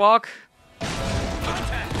 Catwalk.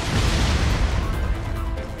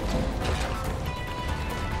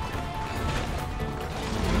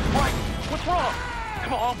 Right, what's wrong?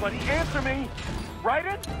 Come on, buddy, answer me!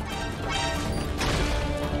 Raiden?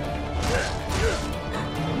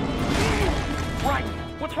 Right,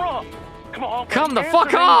 what's wrong? Come on, buddy, Come the answer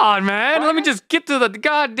fuck me. on, man! Let me Raiden? just get to the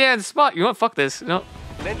goddamn spot. You know what? Fuck this. No.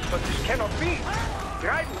 But this cannot be!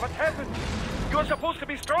 Raiden, what happened? You're supposed to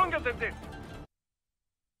be stronger than this!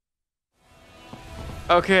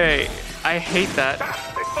 Okay. I hate that.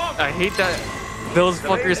 I hate that those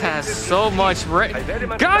fuckers have so much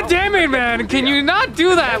God damn it, man! Can you not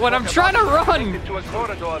do that when I'm trying to run? To a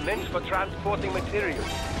corridor meant for transporting materials.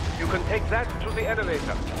 You can take that to the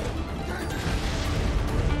elevator.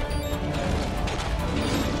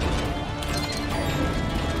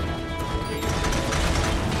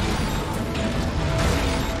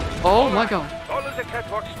 Oh my god. Follow the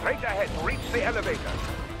catwalk straight ahead. Reach the elevator.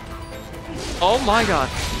 Oh my god.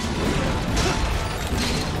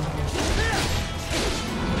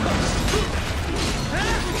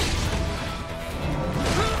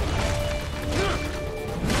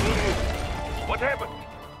 What happened?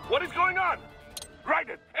 What is going on?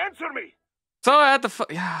 Raiden, answer me! So I had to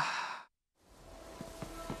yeah.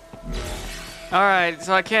 Alright,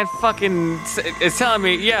 so I can't fucking... It's telling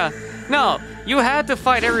me, yeah. No, you had to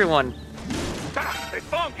fight everyone. Ah, they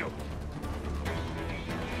found you!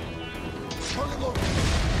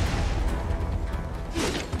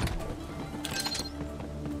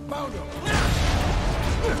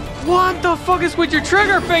 What the fuck is with your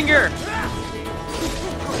trigger finger?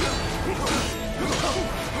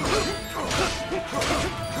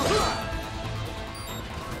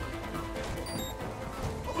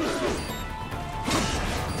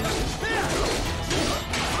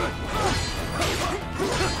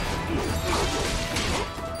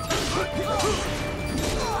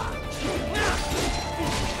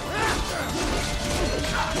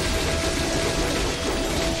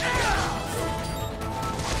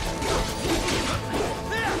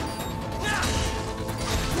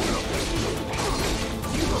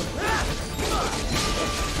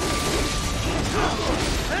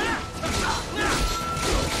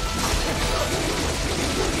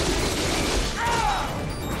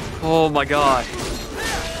 Oh my god.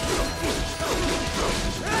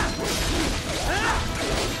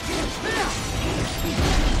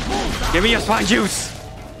 Give me your spine juice!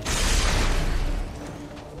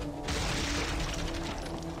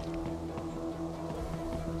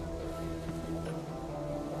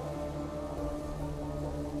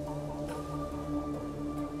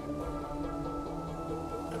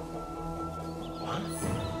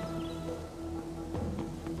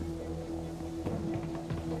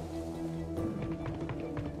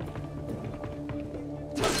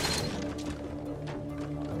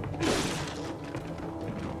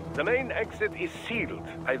 The main exit is sealed.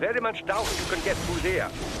 I very much doubt you can get through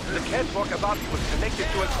there. The catwalk above you was connected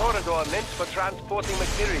to a corridor meant for transporting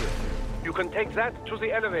materials. You can take that to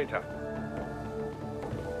the elevator.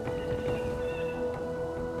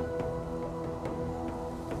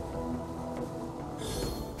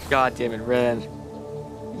 God damn it, Ren.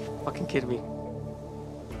 You fucking kidding me?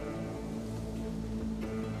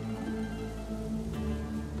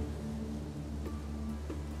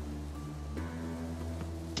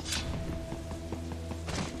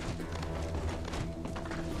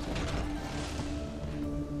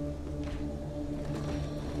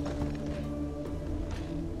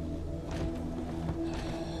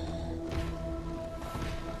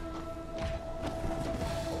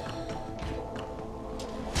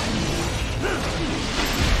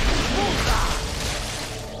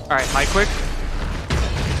 Alright, hide quick.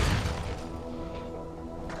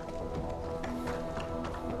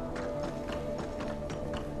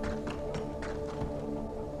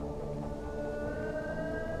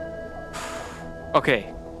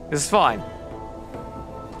 Okay, this is fine.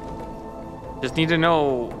 Just need to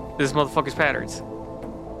know this motherfucker's patterns.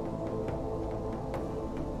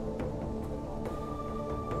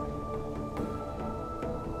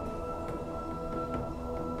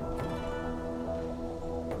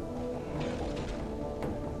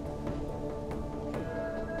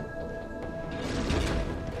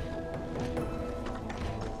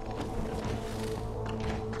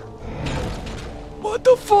 What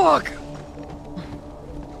the fuck?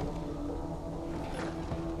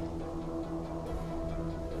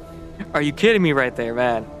 Are you kidding me right there,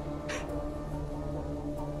 man?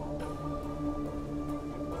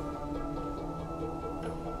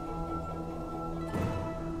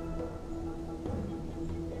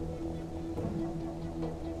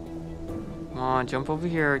 Come on, jump over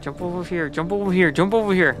here, jump over here, jump over here, jump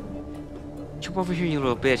over here. Jump over here, you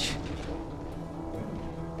little bitch.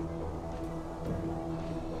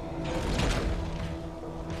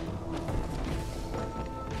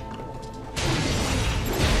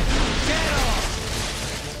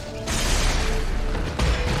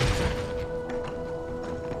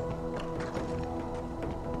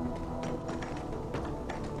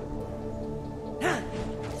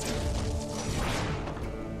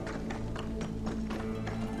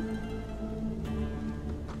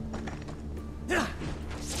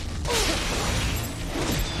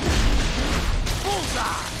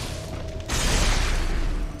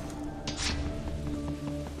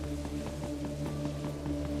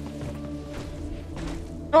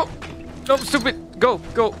 Oh, no, stupid. Go,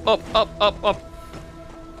 go, up, up, up, up.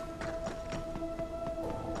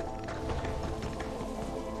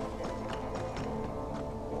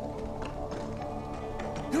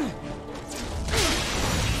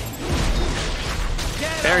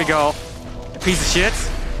 There you go. Piece of shit.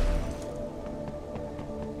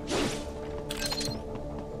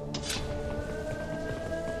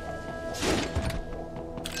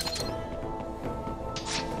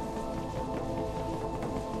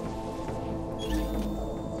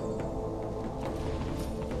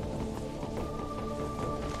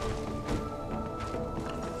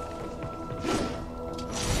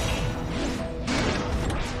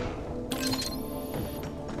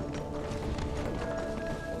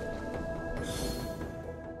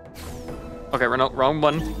 Okay, wrong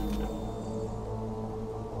button.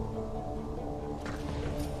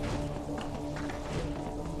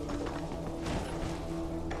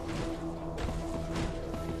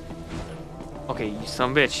 Okay, you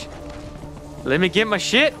son of a bitch. Let me get my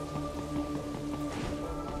shit.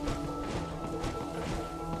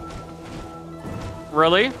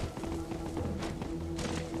 Really?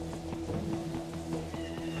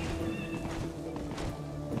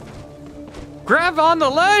 Grab on the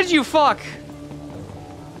ledge, you fuck!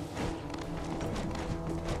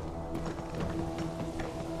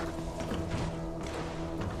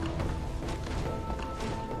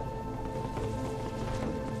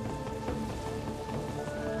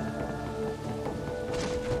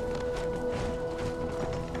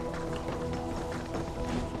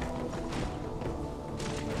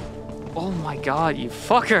 Oh my god, you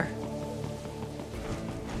fucker!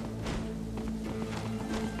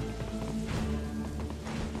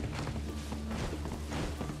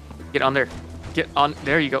 Get on there. Get on.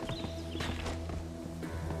 There you go.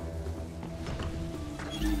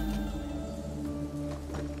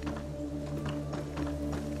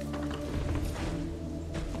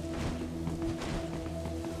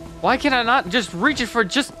 Why can I not just reach it for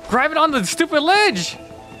just grab it on the stupid ledge?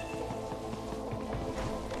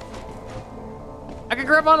 I can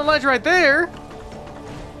grab on the ledge right there.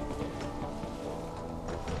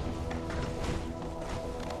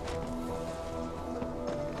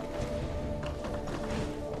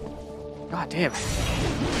 God damn it.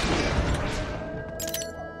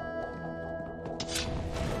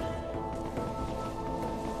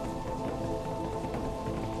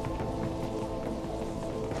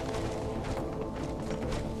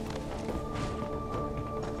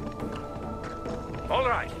 All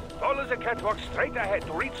right. Follow the catwalk straight ahead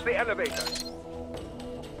to reach the elevator.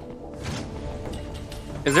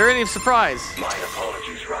 Is there any surprise? My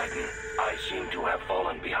apologies, Raiden. I seem to have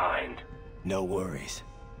fallen behind. No worries.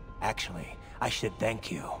 Actually, I should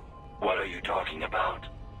thank you. What are you talking about?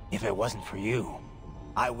 If it wasn't for you,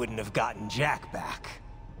 I wouldn't have gotten Jack back.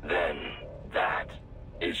 Then, that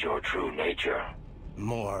is your true nature.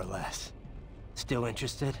 More or less. Still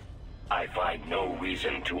interested? I find no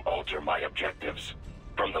reason to alter my objectives.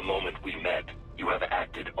 From the moment we met, you have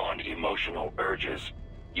acted on emotional urges.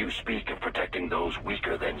 You speak of protecting those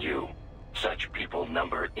weaker than you. Such people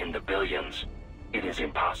number in the billions. It is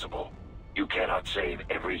impossible. You cannot save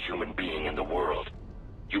every human being in the world.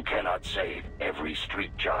 You cannot save every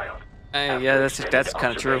street child. Yeah, that's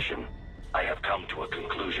kind of true. I have come to a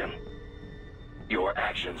conclusion. Your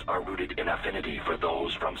actions are rooted in affinity for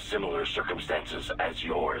those from similar circumstances as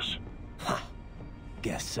yours. Huh.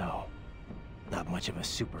 Guess so. Not much of a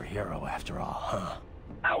superhero after all, huh?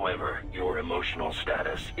 However, your emotional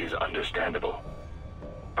status is understandable.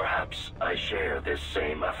 Perhaps I share this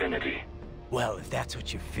same affinity. Well, if that's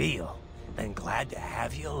what you feel, then glad to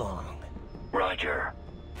have you along. Roger.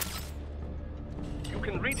 You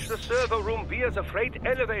can reach the server room via the freight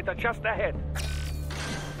elevator just ahead.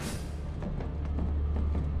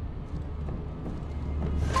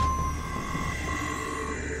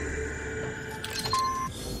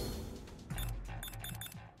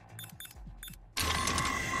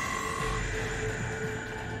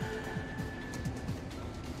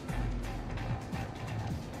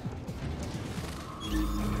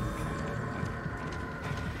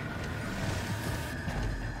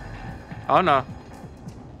 Oh no.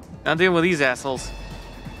 I'm dealing with these assholes.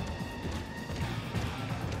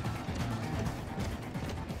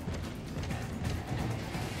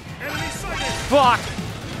 Fuck!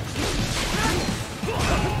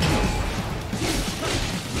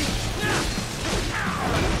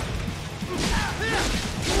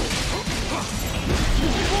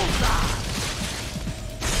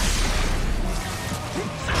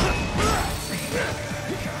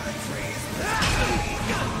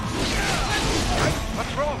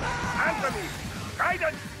 What's wrong? Answer me!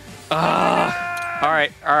 Guidance!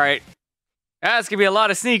 Alright, alright. That's gonna be a lot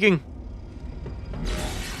of sneaking.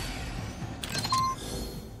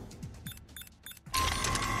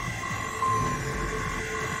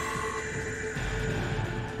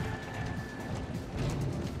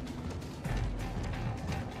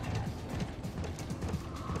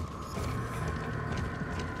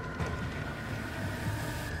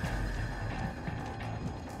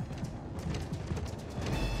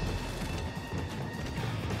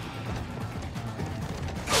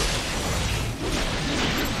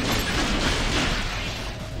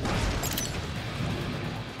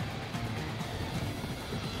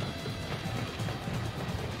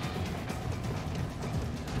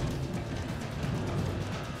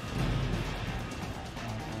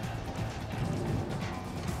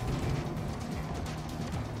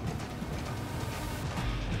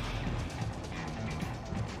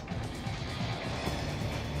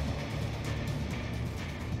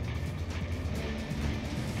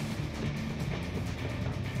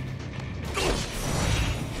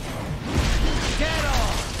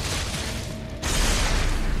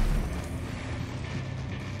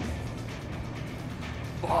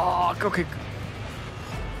 Okay.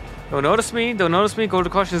 Don't notice me. Don't notice me. Go to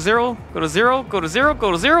caution 0. Go to 0. Go to 0.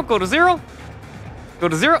 Go to 0. Go to 0. Go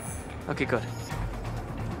to 0. Okay, good.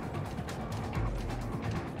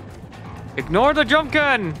 Ignore the jump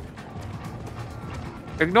gun.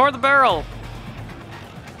 Ignore the barrel.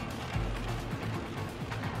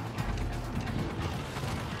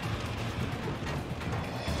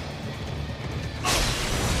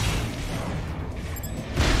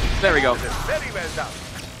 There we go. Very well done.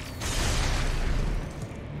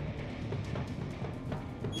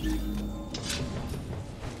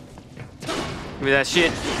 Give me that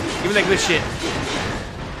shit. Give me that good shit.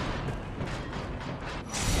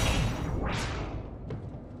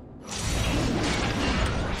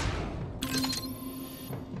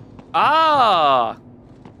 Ah!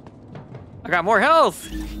 I got more health.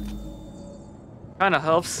 Kinda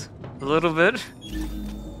helps a little bit.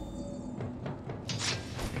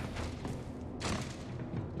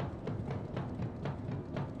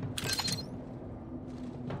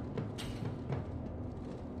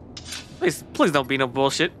 Please don't be no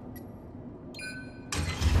bullshit.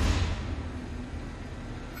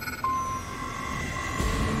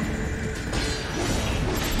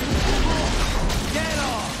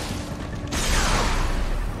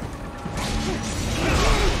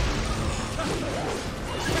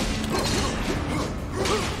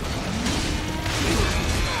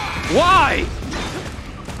 Why?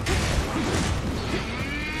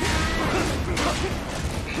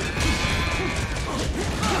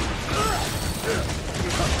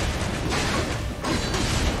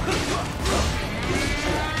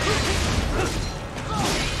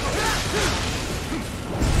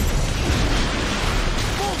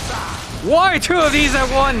 Why two of these at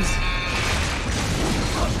once?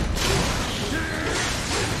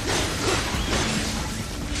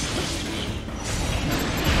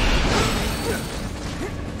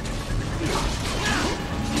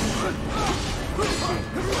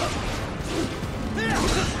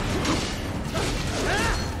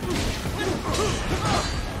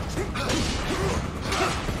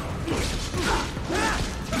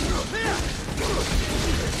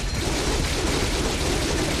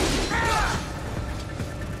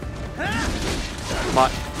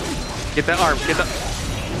 Get that arm. Get that.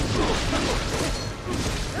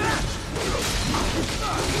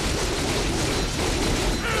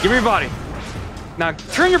 Give me your body. Now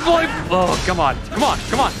turn your body. Oh, come on. Come on.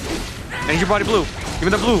 Come on. I need your body blue. Give me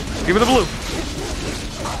the blue. Give me the blue.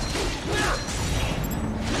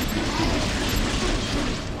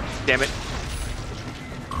 Damn it.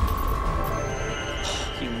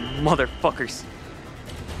 You motherfuckers.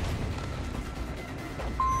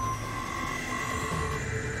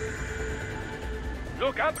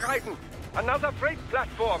 Look up, Raiden. Another freight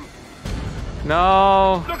platform.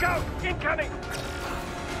 No. Look out! Incoming!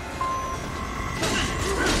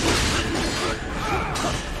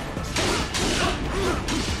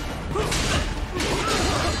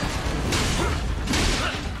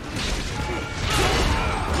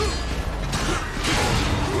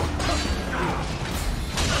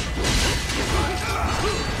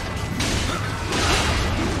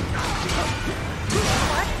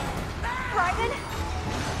 Raiden?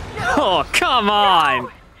 Oh, come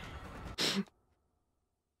on.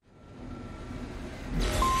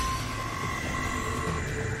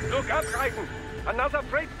 Look up, Raiden. Another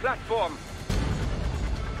freight platform.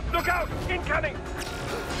 Look out! Incoming!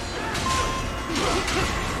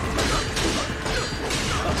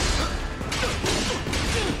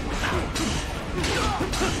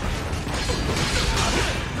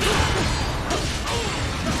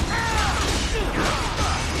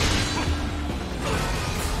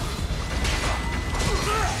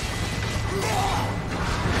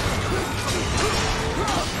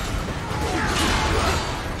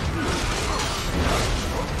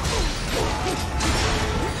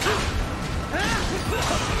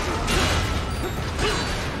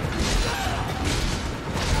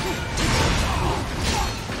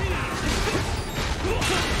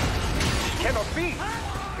 Cannot be!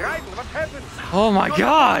 Raiden, what happened? Oh my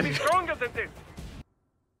God. Be stronger than this.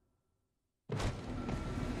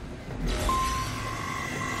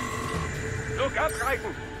 Look up,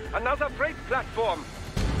 Raiden. Another freight platform.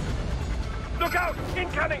 Look out!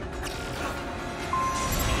 Incoming!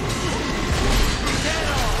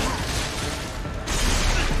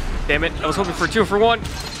 Damn it. I was hoping for 2 for 1.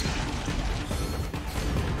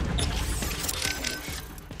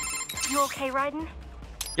 You okay, Raiden?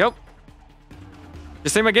 Yep.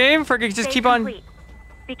 Just save my game? For I could just Stay keep on. complete.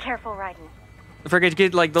 Be careful, Raiden. If I could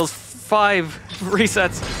get like those 5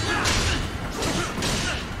 resets.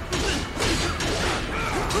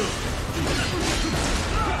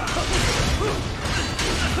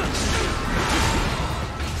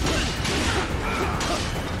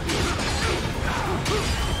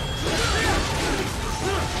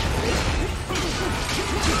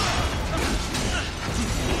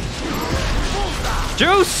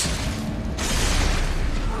 Juice!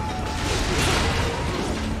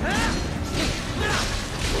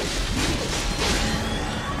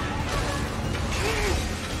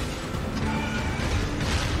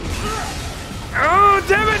 Oh,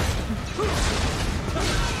 damn it!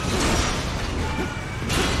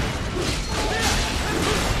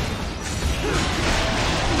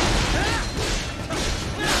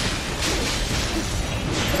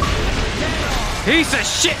 Piece of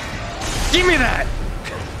shit! Give me that!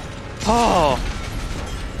 Oh.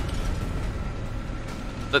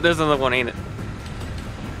 There's another one, ain't it?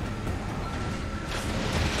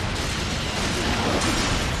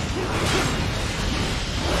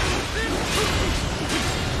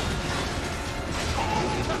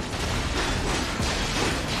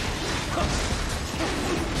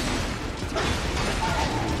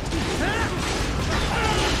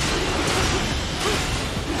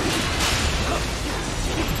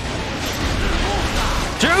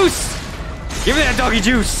 Juice! Give me that doggy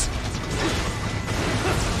juice!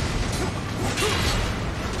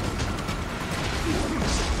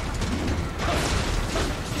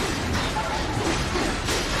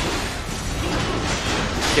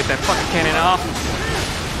 Get that fucking cannon off.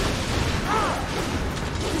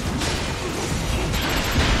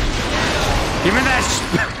 Give me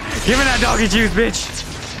that give me that doggy juice,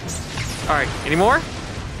 bitch! Alright, any more?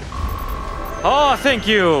 Oh, thank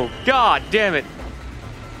you! God damn it!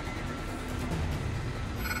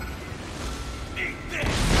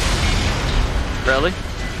 Really?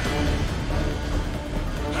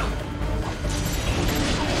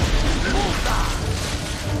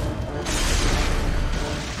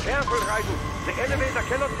 Careful, Raiden. The elevator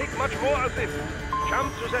cannot take much more of this.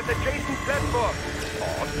 Jump to that adjacent platform.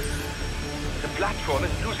 Odd. The platform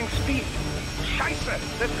is losing speed.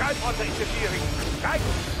 Scheiße! The tripod is interfering.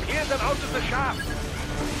 Raiden, clear them out of the shaft.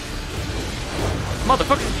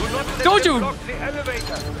 Motherfucker! Do not let Don't them you! block the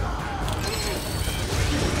elevator.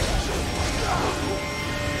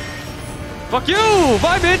 Fuck you!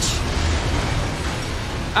 Bye, bitch!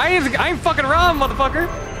 I ain't fucking around, motherfucker!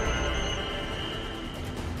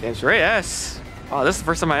 Damn straight, yes. Oh, this is the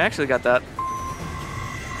first time I actually got that.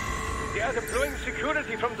 They are deploying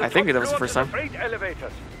security from the I think top that was the floor first to time. freight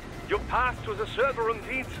elevators. You pass to the server room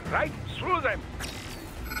leads right through them.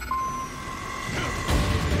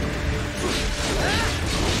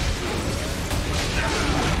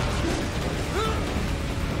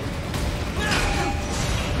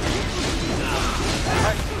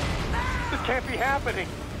 This can't be happening.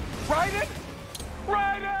 Raiden?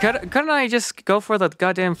 Raiden! Couldn't I just go for the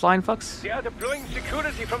goddamn flying fucks? They are deploying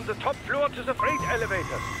security from the top floor to the freight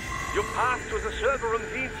elevators. You pass to the server room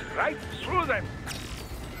leads right through them.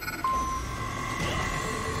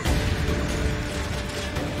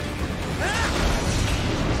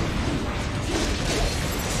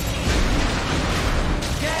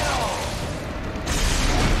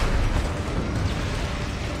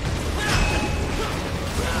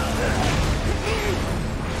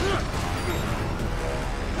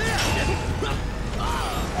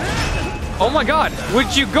 Oh my god!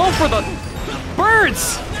 Would you go for the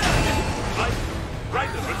birds?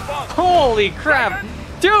 Holy crap!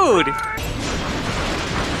 Dude!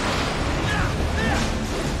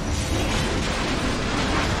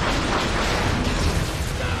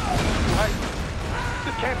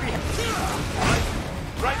 This can't be.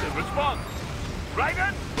 Raiden, respond.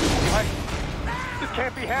 Raiden? This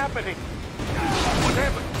can't be happening. What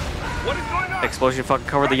happened? What is going on? Explosion fucking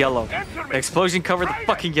cover the yellow. Answer me. Explosion cover the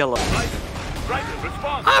fucking yellow. Raiden,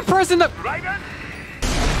 respond. I'm pressing the. Raiden?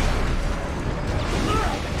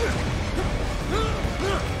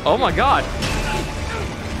 Oh my god!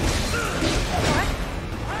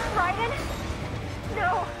 Raiden?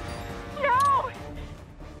 No. No.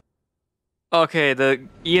 Okay, the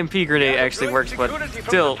EMP grenade actually works, but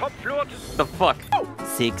still, the fuck?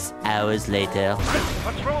 6 hours later.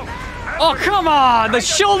 What's wrong? Oh come on! The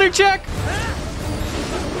shoulder check!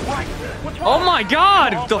 What's wrong? Oh my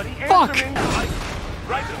god! The fuck?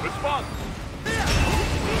 Raiden, respond.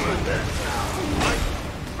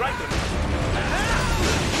 Raiden.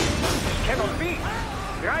 This cannot be.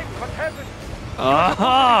 Raiden, what happened?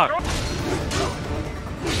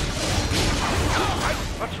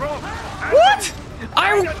 What's wrong? What?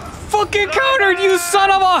 I fucking countered, you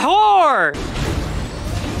son of a whore!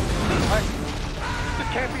 This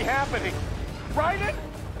can't be happening. Raiden?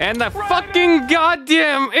 And the fucking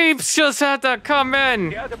goddamn apes just had to come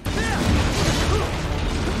in. Yeah, the...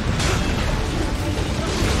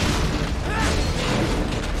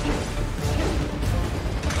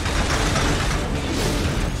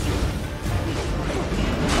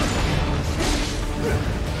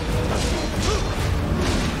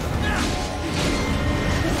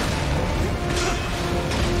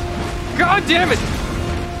 God damn it!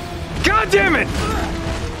 God damn it!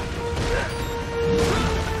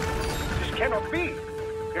 This cannot be.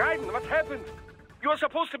 Raiden, what happened? You are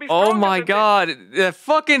supposed to be Oh stronger my than god, the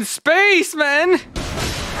fucking space, man! this.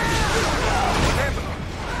 What happened?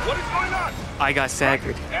 What is going on? I got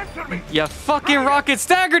staggered. Answer me. You fucking rocket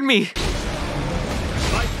staggered me!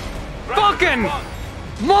 Fucking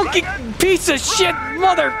monkey piece of shit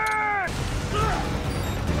mother!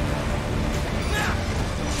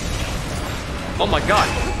 Oh my god.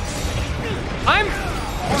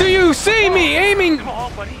 Do you see me aiming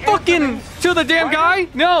fucking to the damn guy?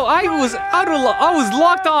 No, I was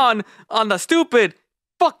locked on the stupid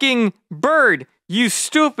fucking bird. You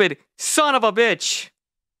stupid son of a bitch.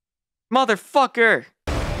 Motherfucker.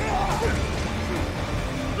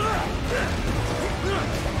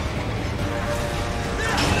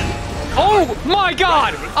 Oh my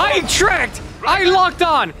god! I tracked! I locked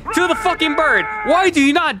on to the fucking bird! Why do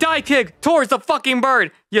you not die kick towards the fucking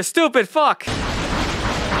bird? You stupid fuck!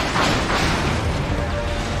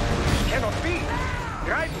 Cannot be.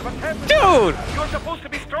 Raiden, what happened? Dude! You're supposed to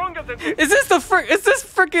be stronger than this. Is this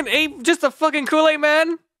freaking ape just a fucking Kool-Aid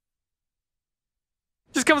man?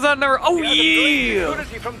 Just comes out of nowhere. Oh yeah!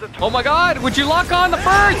 Security from the top. Oh my god, would you lock on the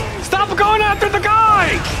bird? Stop going after the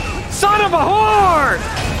guy! Son of a whore!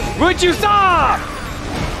 Would you stop?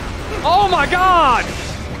 Oh my god!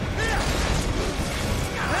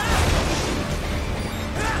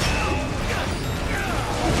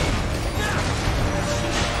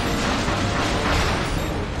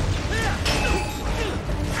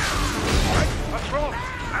 What's wrong?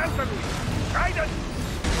 Answer me. Raiden.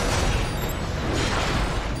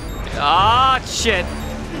 Ah, shit.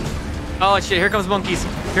 Oh shit, here comes monkeys.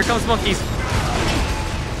 Here comes monkeys.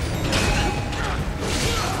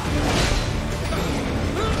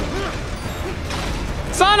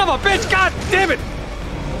 Son of a bitch, god damn it!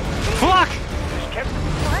 Fuck!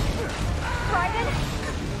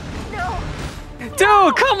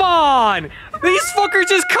 Dude, come on! These fuckers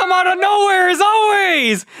just come out of nowhere as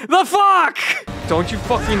always! The fuck! Don't you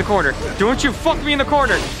fuck me in the corner. Don't you fuck me in the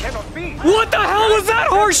corner. Cannot be. What the hell was that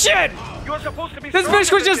horseshit? You're supposed to be This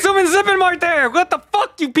bitch was just zooming zipping right there. What the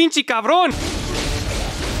fuck, you pinche cabron?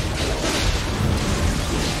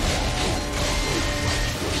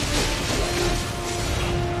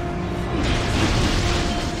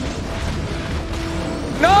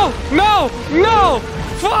 No! No! No!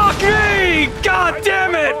 Fuck me! God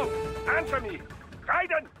damn it! Answer me!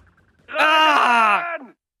 Raiden! Ah!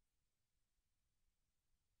 Raiden!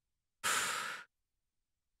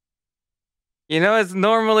 You know, it's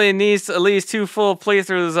normally needs at least 2 full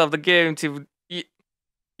playthroughs of the game to...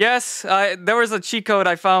 Yes, there was a cheat code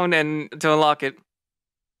I found and to unlock it.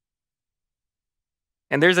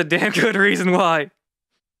 And there's a damn good reason why.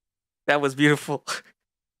 That was beautiful.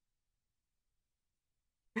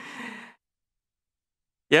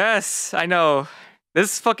 Yes, I know.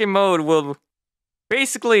 This fucking mode will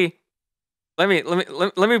basically... Let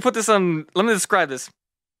me put this on... Let me describe this.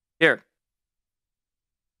 Here.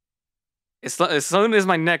 As soon as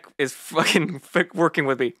my neck is fucking working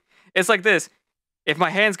with me. It's like this. If my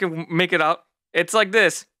hands can make it out, it's like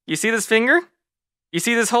this. You see this finger? You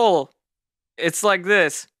see this hole? It's like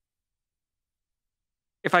this.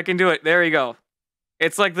 If I can do it, there you go.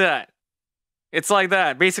 It's like that. It's like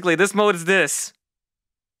that. Basically, this mode is this.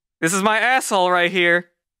 This is my asshole right here.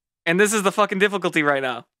 And this is the fucking difficulty right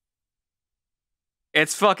now.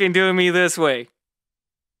 It's fucking doing me this way.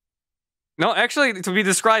 No, actually, to be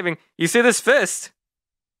describing, you see this fist?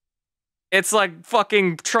 It's like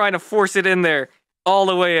fucking trying to force it in there all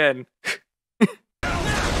the way in.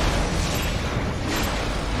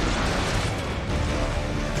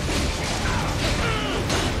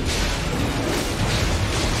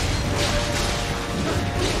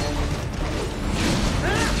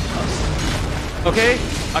 Okay,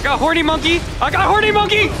 I got horny monkey. I got horny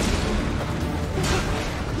monkey.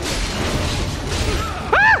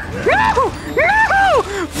 No! No!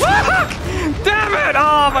 Fuck! Damn it!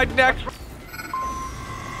 Oh, my neck.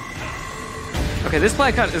 Okay, this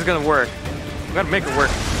plan is gonna work. I'm gonna make it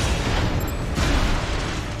work.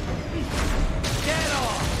 Get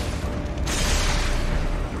off!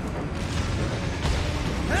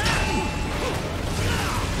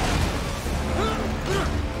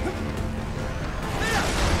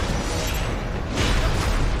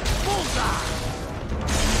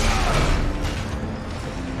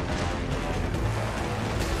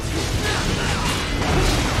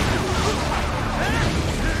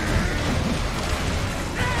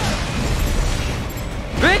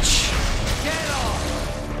 Bitch! Get off!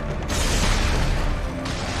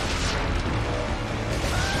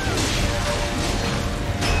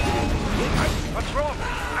 What's wrong?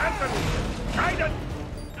 Answer me! Raiden!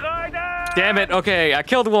 Raiden! Damn it, okay, I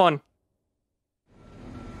killed one.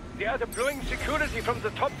 They are deploying security from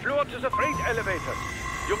the top floor to the freight elevators.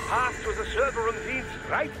 You pass through the server room feeds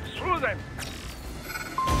right through them.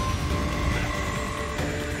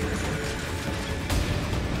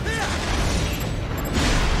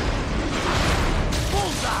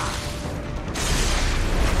 Bullseye!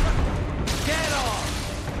 Get off!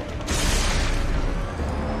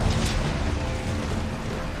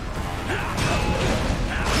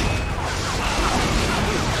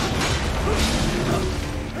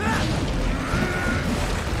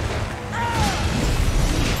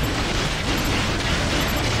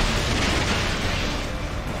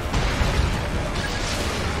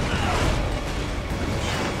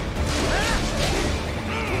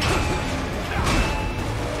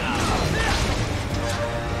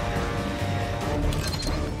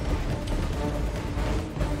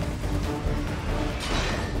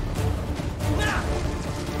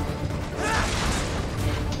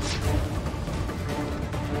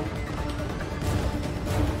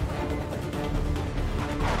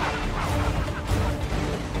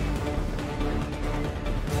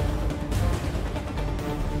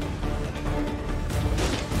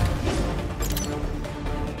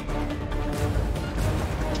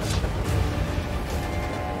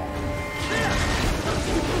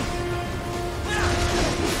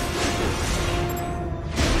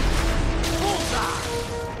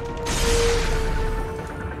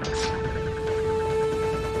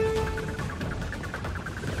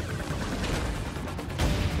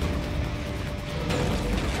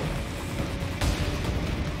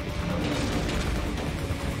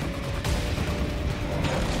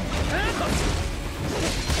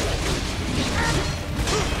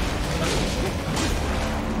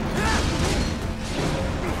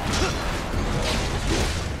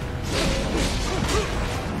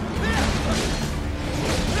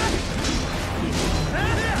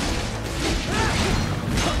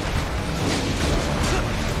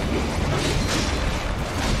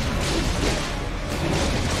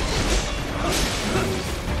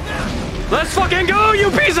 Let's fucking go, you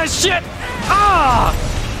piece of shit! Ah!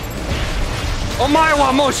 Omae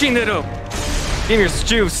wa mou shinderu. Give me your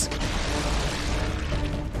juice.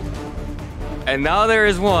 And now there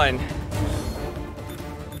is one.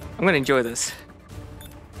 I'm gonna enjoy this.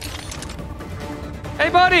 Hey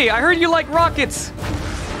buddy, I heard you like rockets.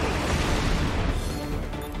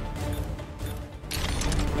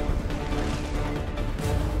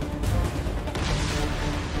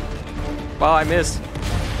 Wow, I missed.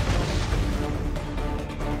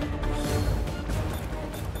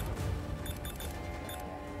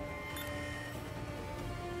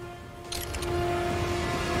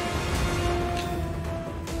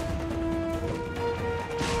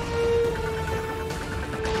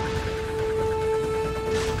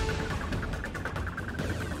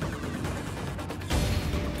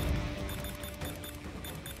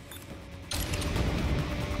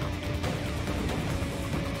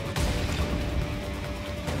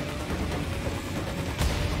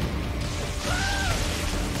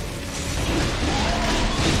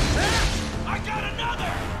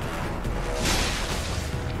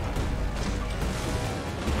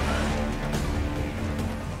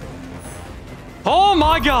 Oh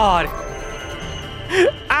my god!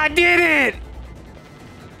 I did it!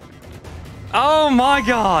 Oh my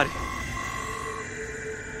god!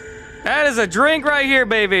 That is a drink right here,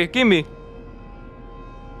 baby. Give me.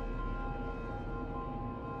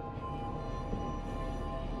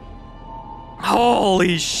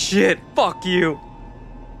 Holy shit. Fuck you.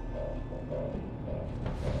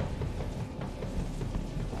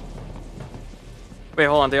 Wait,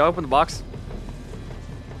 hold on. Did I open the box?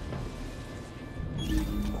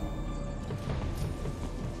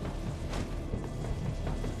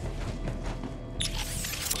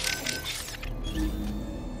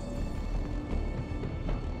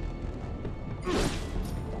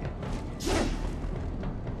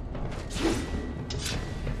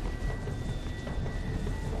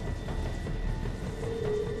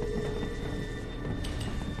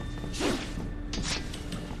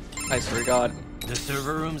 I swear to God. The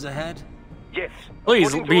server room's ahead? Yes. Please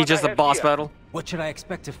According to be what just I a have boss here. battle. What should I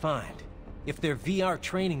expect to find? If they're VR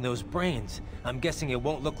training those brains, I'm guessing it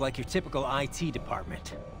won't look like your typical IT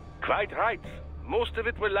department. Quite right. Most of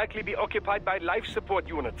it will likely be occupied by life support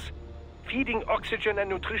units. Feeding oxygen and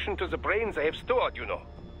nutrition to the brains they have stored, you know.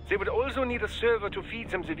 They would also need a server to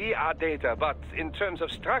feed them the VR data, but in terms of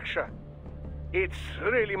structure, it's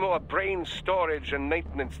really more brain storage and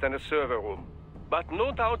maintenance than a server room. But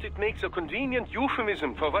no doubt it makes a convenient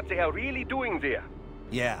euphemism for what they are really doing there.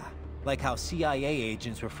 Yeah, like how CIA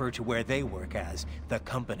agents refer to where they work as the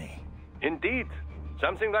company. Indeed.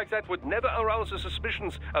 Something like that would never arouse the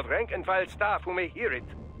suspicions of rank-and-file staff who may hear it.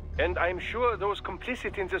 And I'm sure those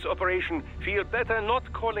complicit in this operation feel better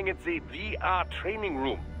not calling it the VR training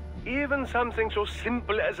room. Even something so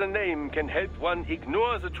simple as a name can help one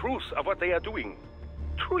ignore the truth of what they are doing.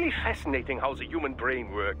 Truly fascinating how the human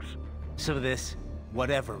brain works. So this,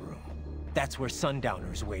 whatever room, that's where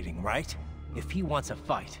Sundowner's waiting, right? If he wants a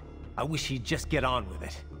fight, I wish he'd just get on with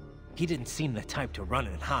it. He didn't seem the type to run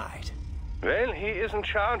and hide. Well, he is in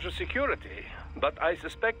charge of security, but I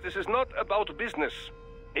suspect this is not about business.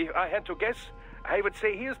 If I had to guess, I would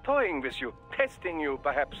say he is toying with you, testing you,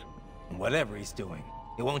 perhaps. Whatever he's doing,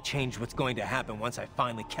 it won't change what's going to happen once I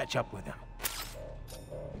finally catch up with him.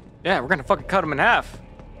 Yeah, we're gonna fucking cut him in half.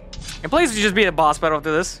 And please just be a boss battle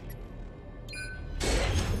after this.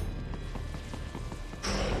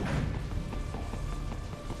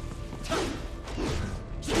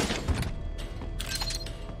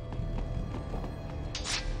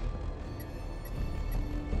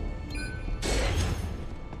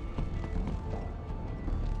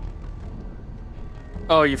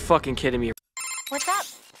 Oh, you fucking kidding me. What's up?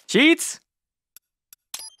 Cheats?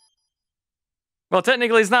 Well,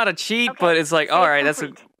 technically it's not a cheat, Okay, but it's like, save alright, that's a,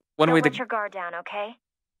 complete. one Don't way let to... your guard down, okay?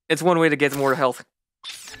 It's one way to get more health.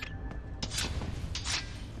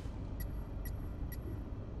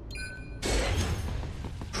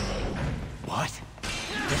 What?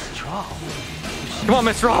 This troll? Come on,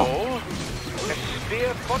 Miss Raw. Oh, a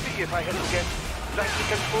spare body, if I had to guess, likely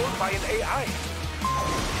controlled by an AI.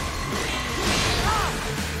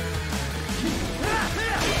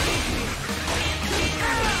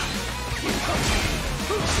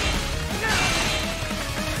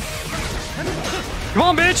 Come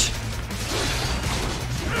on, bitch!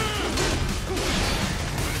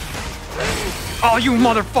 Oh, you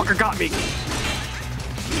motherfucker got me!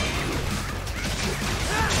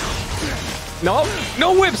 No,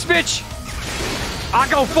 no whips, bitch! I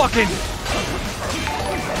go fucking...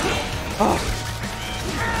 Oh.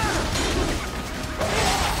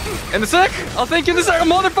 In a sec. I'll thank you in a sec.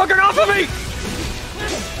 Motherfucker, off of me!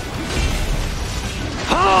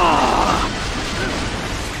 Ah!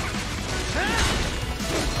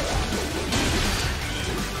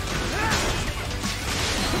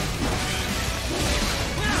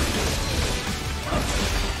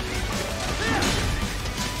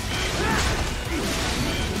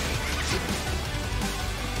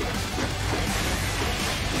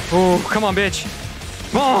 Oh, come on, bitch.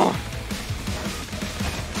 Come on.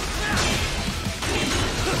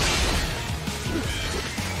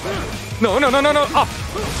 No, no, no, no, no. Oh.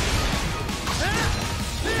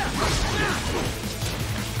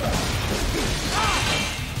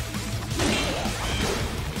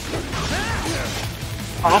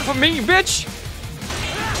 Off of me, bitch.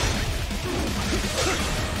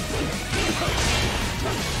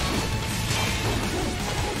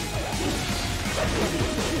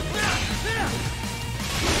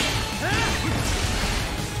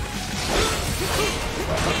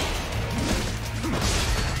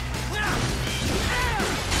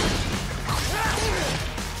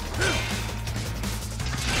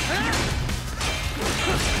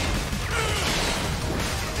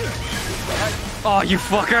 Oh, you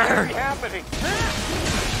fucker!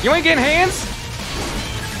 You ain't getting hands?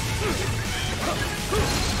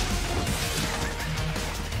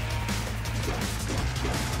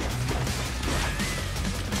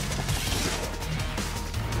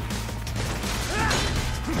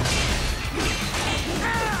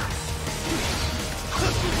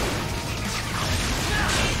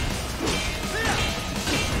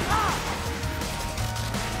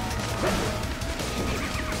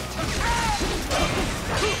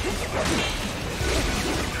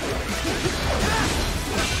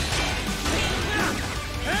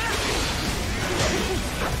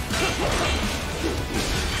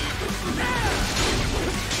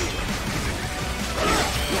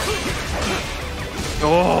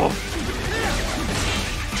 Oh!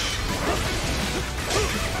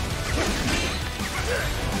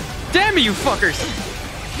 Damn it, you fuckers!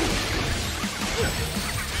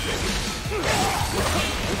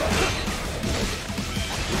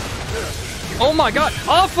 Oh my god!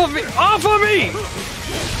 Off of me! Off of me!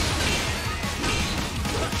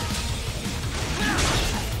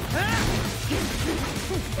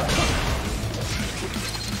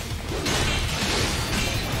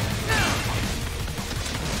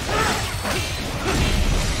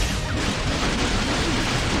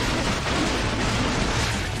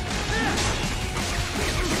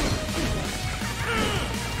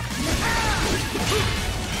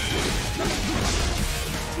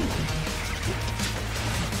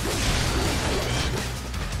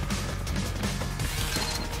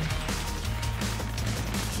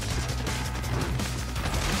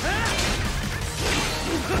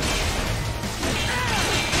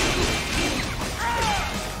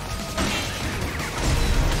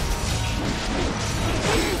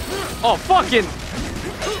 Oh, fucking!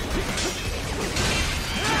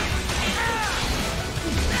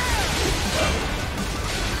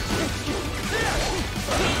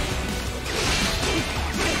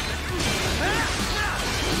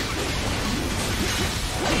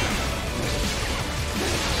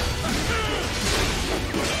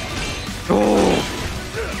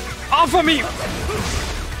 Oh! Off of me!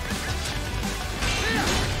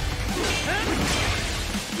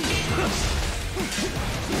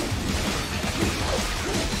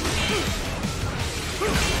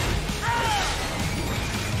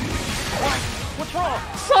 What's wrong?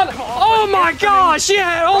 Son of, oh my gosh, she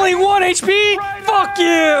had only 1 HP? Fuck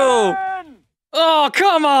you! Oh,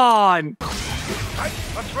 come on!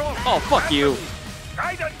 What's wrong? Oh, fuck you.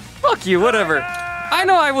 Guidance! Fuck you, whatever. I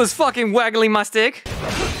know I was fucking waggling my stick.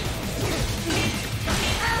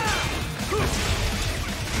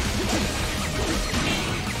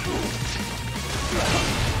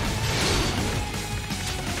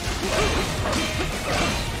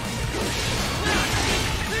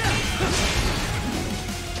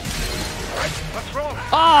 What's wrong?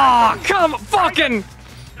 Ah, come fucking.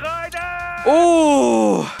 Rider!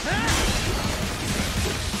 Ooh.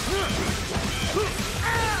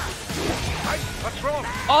 What's wrong?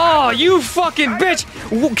 Oh, you fucking bitch!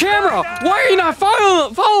 Camera, why are you not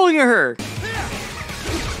following her?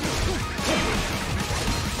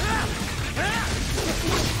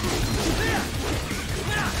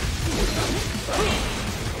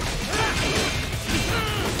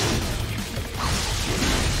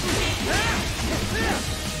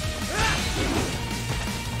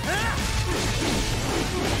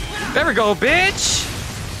 There we go, bitch!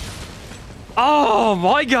 Oh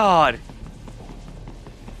my god!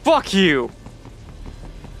 Fuck you!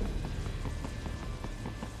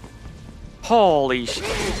 Holy shit.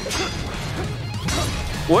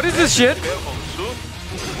 What is this shit? Careful, soup.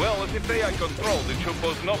 Well, if they are controlled, it should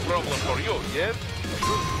pose no problem for you, yes?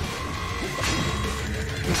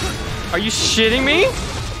 Are you shitting me?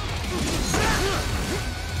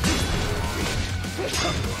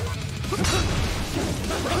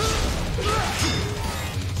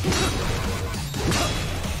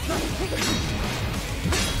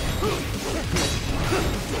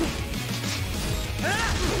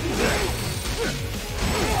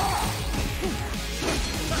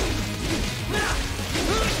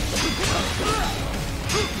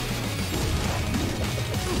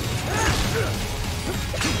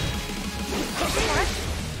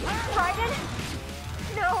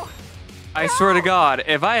 No. I swear to God,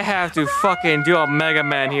 if I have to fucking do a Mega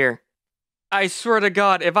Man here. I swear to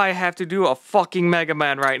God, if I have to do a fucking Mega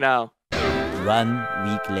Man right now. 1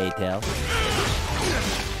 week later.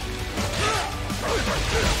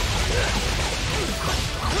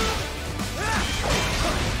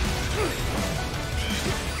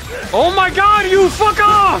 Oh my God, you fuck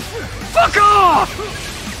off! Fuck off!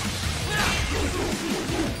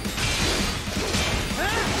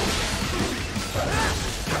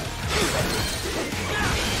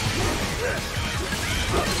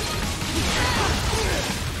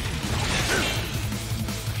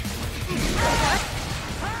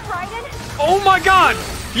 Oh my God!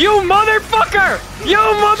 You motherfucker! You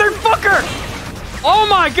motherfucker! Oh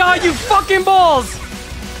my God, you fucking balls!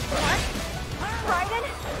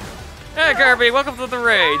 Hey Kirby, welcome to the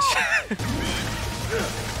rage.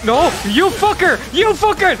 No, you fucker! You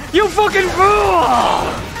fucking! You fucking!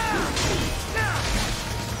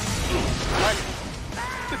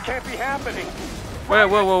 This can't be happening. Whoa,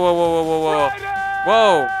 whoa, whoa, whoa, whoa, whoa, whoa,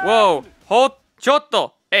 whoa, whoa! Hold,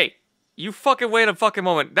 chotto! Hey, you fucking wait a fucking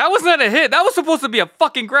moment. That was not a hit. That was supposed to be a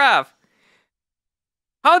fucking grab.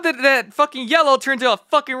 How did that fucking yellow turn to a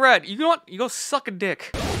fucking red? You know what? You go suck a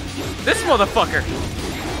dick. This motherfucker.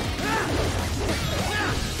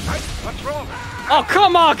 What's wrong? Oh,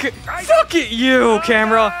 come on! Fuck it, you,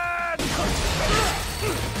 camera!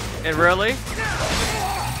 And really?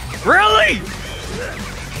 Really?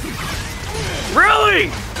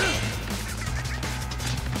 Really?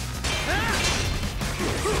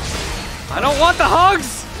 I don't want the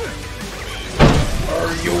hugs!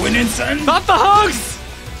 Are you winning, son? Stop the hugs!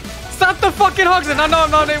 Stop the fucking hugs! No, no,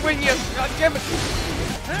 no, they win you. God damn it.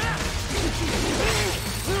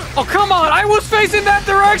 Oh, come on! I was facing that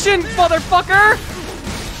direction, motherfucker!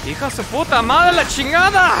 Hija su puta madre la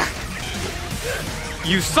chingada!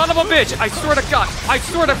 You son of a bitch! I swear to God! I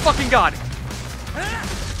swear to fucking God!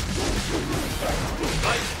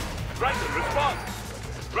 Raiden, respond!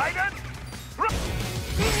 Raiden!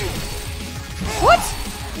 What?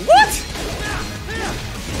 What?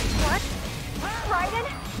 What? Raiden?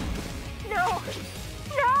 No!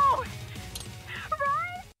 No!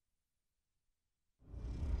 Raiden!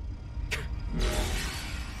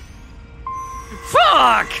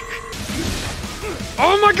 Fuck!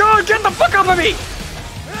 Oh my God! Get the fuck off of me!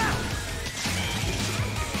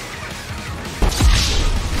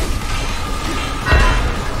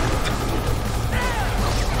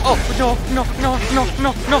 Oh no! No! No! No!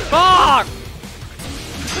 No! No! Fuck!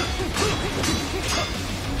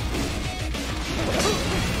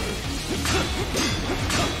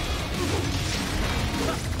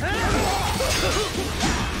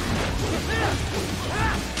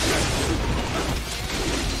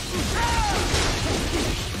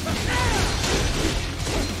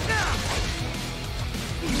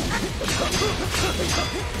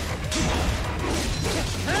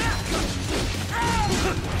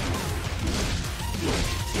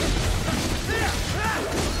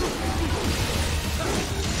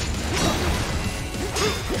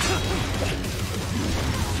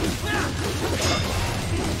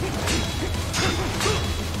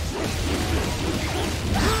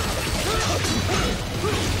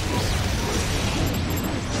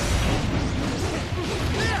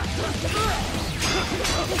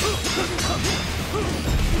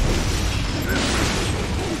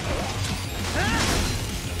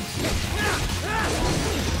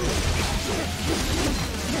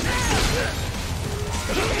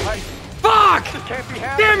 Fuck!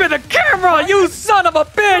 Damn it, the camera, you son of a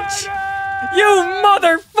bitch! You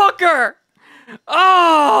motherfucker!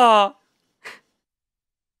 Ah!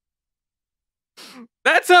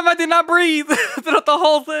 That time I did not breathe throughout the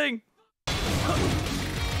whole thing.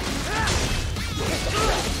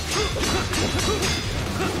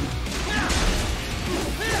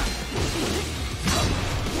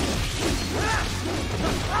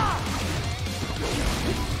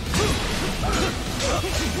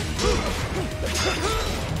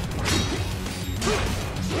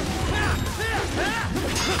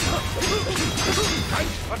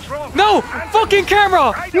 What's wrong? No! Fucking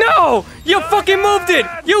camera! No! You fucking moved it!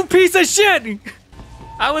 You piece of shit!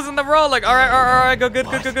 I was in the roll, like, alright, go good.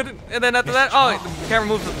 And then after that, oh, the camera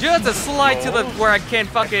moves just a slide to the where I can't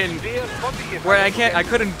fucking, I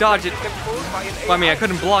couldn't dodge it. Well, I mean, I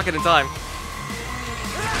couldn't block it in time.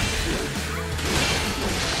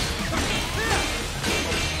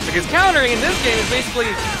 Because countering in this game is basically,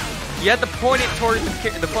 you have to point it toward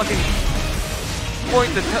the fucking,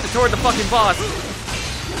 toward the fucking boss.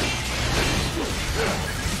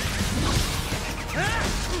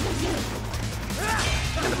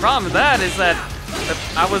 And the problem with that is that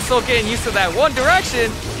I was so getting used to that one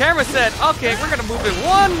direction, camera said, okay, we're gonna move it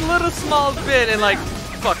one little small bit and like,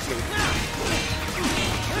 fuck me.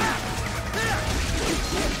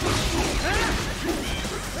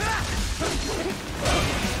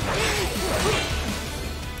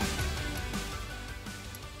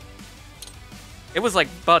 It was like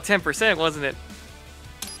about 10%, wasn't it?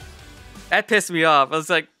 That pissed me off. I was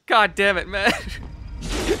like, God damn it, man.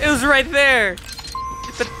 It was right there.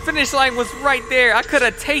 The finish line was right there. I could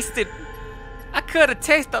have tasted. I could have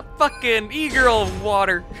tasted the fucking e-girl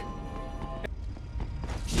water.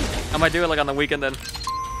 I might do it like on the weekend then.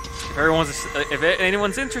 If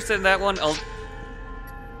anyone's interested in that one,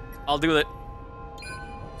 I'll do it.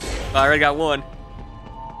 I already got one.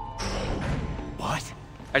 What?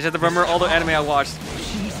 I just have to remember all the anime I watched.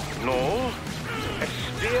 No. A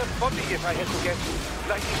spare body, if I had to guess.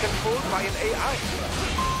 Like controlled by an AI.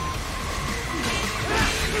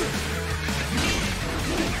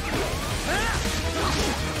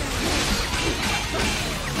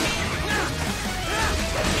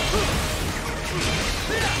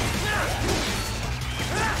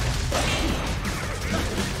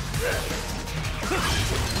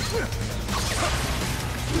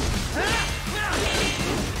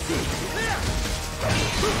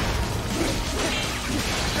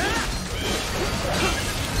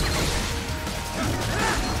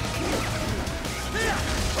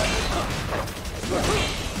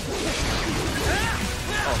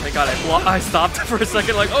 Oh, thank God I stopped for a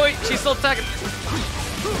second, like, oh wait, she's still attacking.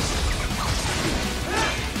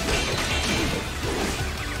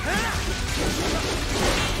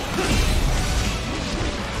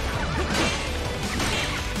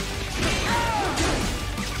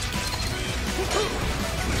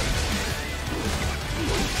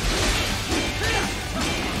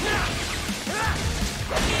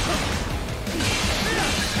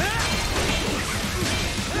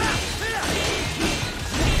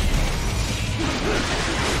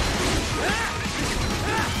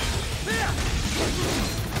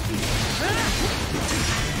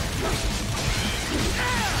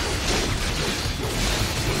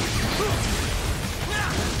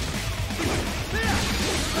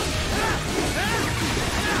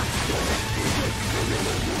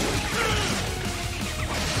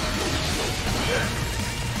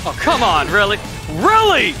 Oh, come on, really?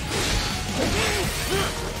 Really?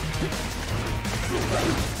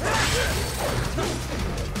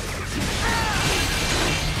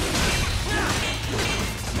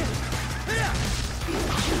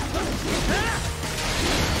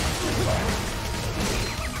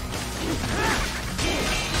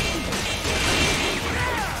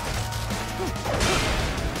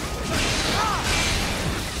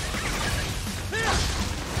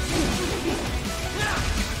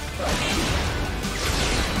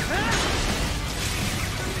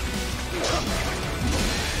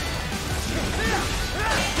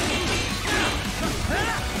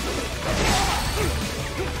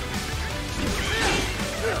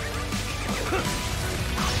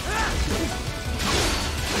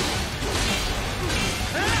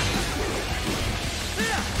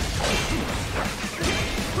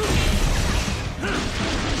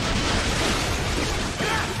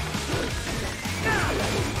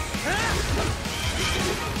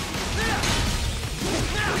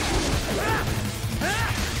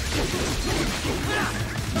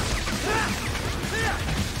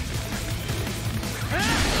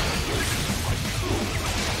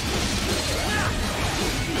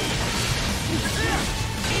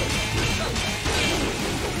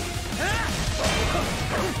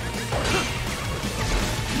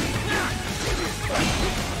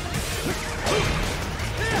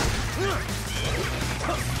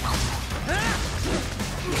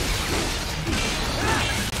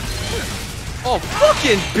 Oh,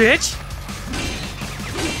 fucking bitch!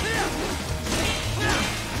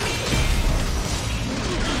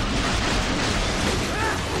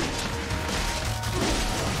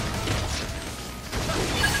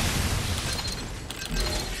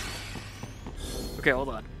 Okay, hold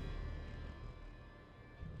on.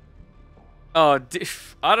 Oh,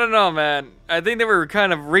 I don't know, man. I think they were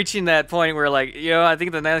kind of reaching that point where, like, I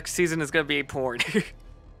think the next season is gonna be porn.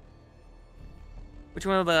 Which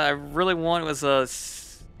one of the I really want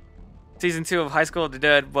was season 2 of High School of the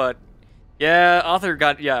Dead, but yeah, author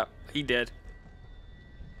he did.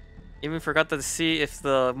 Even forgot to see if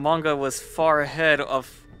the manga was far ahead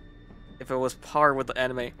of if it was par with the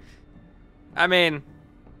anime. I mean,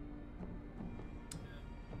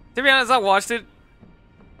 to be honest, I watched it.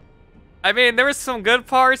 I mean, there was some good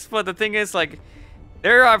parts, but the thing is, like,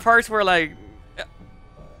 there are parts where, like,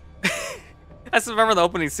 I still remember the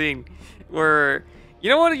opening scene where, you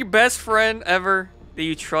know what, your best friend ever that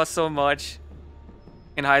you trust so much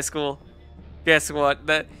in high school? Guess what?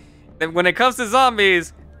 That when it comes to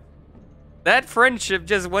zombies, that friendship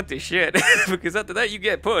just went to shit because after that you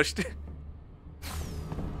get pushed. And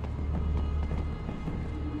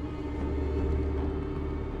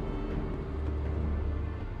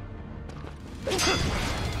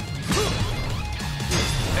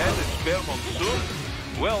it's fair monsoon?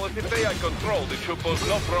 Well, if it's AI controlled, it should pose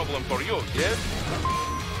no problem for you, yes?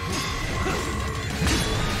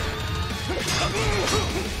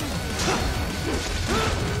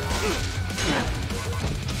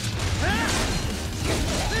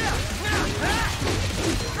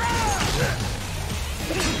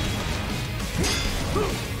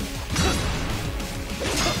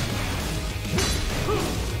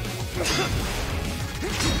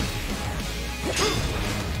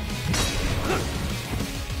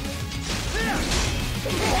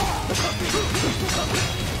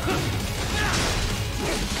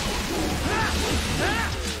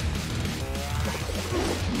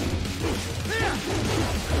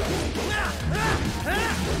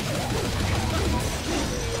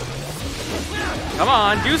 Come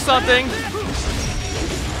on, do something.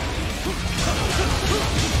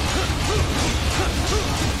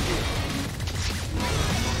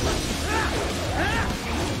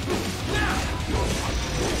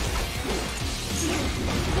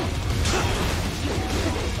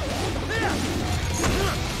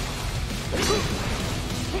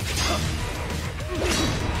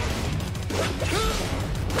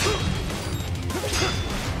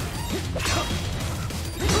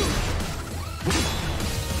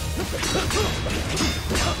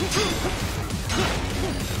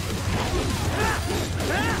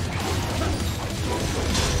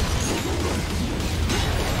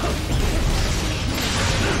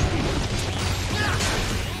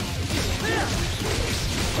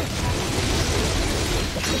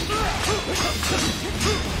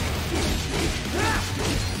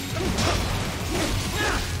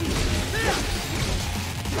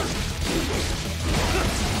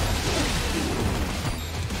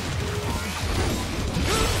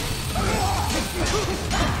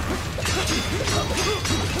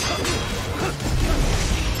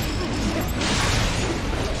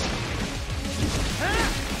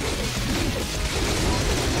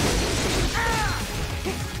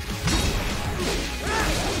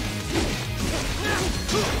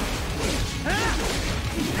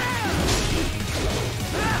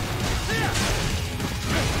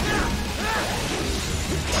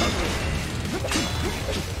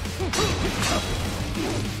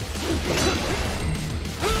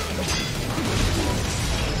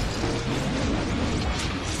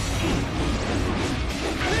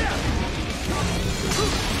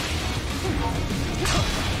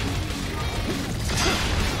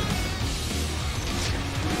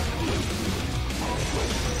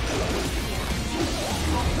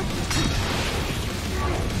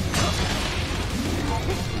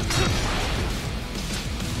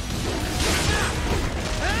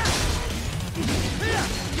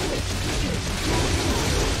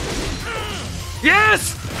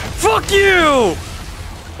 Yes! Fuck you!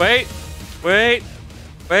 Wait.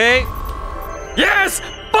 Yes!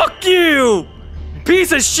 Fuck you!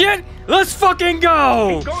 Piece of shit! Let's fucking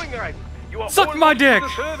go! Keep going, right. You are Suck my almost in dick! the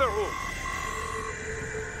server room.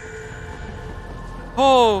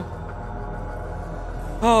 Oh.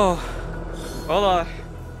 Hold on.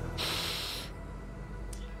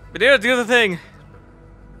 Banana, do the thing.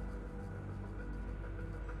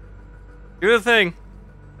 Do the thing.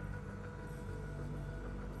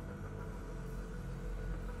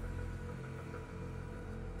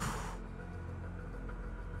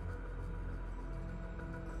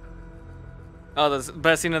 Oh, the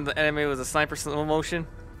best scene of the anime was the sniper slow motion.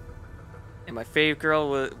 And my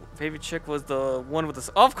favorite chick was the one with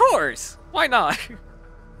the. Of course! Why not?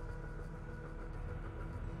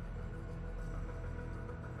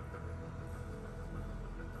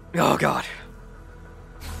 Oh god.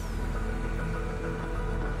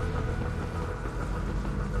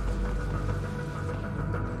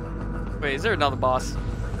 Wait, is there another boss?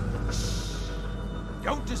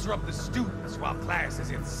 Don't disrupt the students while class is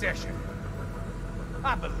in session.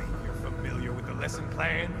 I believe you're familiar with the lesson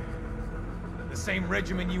plan. The same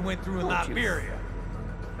regimen you went through in Liberia.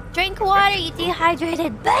 Drink water, you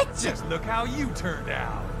dehydrated bitch! Just look how you turned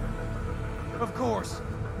out. Of course,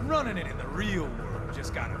 running it in the real world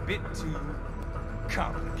just got a bit too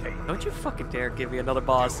complicated. Don't you fucking dare give me another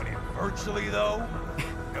boss. Doing it virtually, though,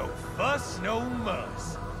 no fuss, no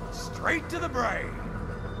muss. Straight to the brain.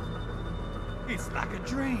 It's like a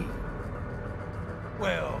dream.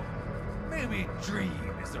 Well, maybe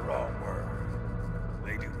dream is the wrong word.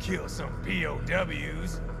 They do kill some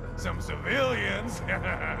POWs, some civilians.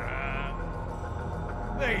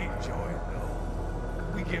 They enjoy it,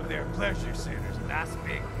 though. We give their pleasure centers a nice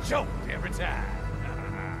big jolt every time.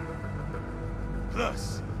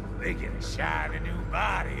 Plus, they get a shiny new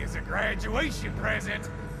body as a graduation present.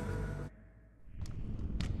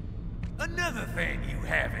 Another thing you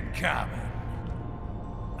have in common.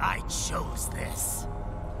 I chose this.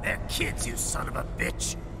 They're kids, you son of a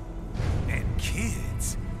bitch. And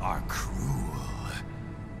kids are cruel.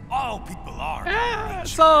 All people are.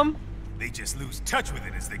 Some. They just lose touch with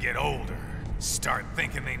it as they get older. Start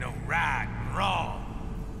thinking they know right and wrong.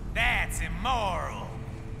 That's immoral.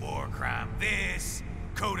 War crime this,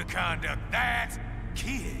 code of conduct that.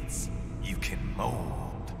 Kids, you can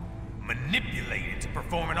mold, manipulate it to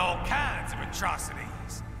performing all kinds of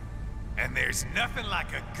atrocities. And there's nothing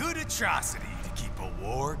like a good atrocity to keep a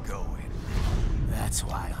war going. That's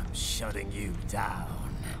why I'm shutting you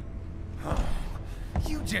down.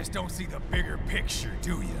 You just don't see the bigger picture,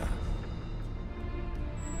 do you?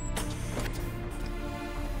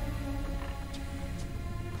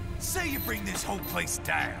 Say you bring this whole place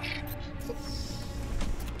down.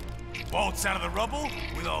 Waltz out of the rubble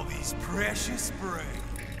with all these precious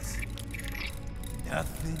brains.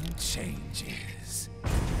 Nothing changes.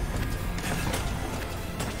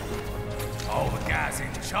 All the guys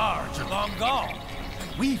in charge are long gone.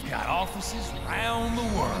 We've got offices around the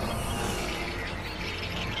world.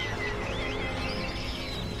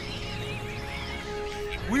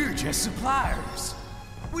 We're just suppliers.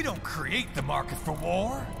 We don't create the market for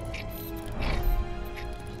war.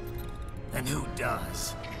 And who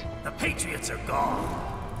does? The Patriots are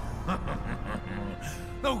gone.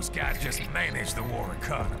 Those guys just manage the war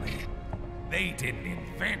economy. They didn't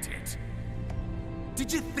invent it.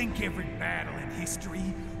 Did you think every battle in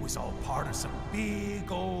history was all part of some big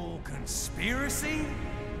old conspiracy?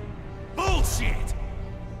 Bullshit!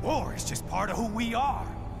 War is just part of who we are.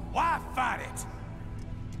 Why fight it?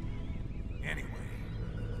 Anyway,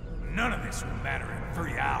 none of this will matter in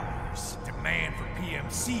 3 hours. Demand for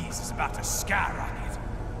PMCs is about to skyrocket.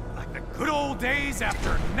 Like the good old days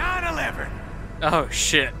after 9/11. Oh,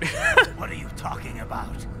 shit. What are you talking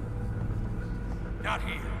about? Not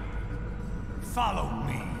here. Follow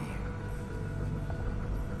me.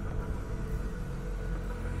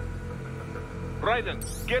 Raiden,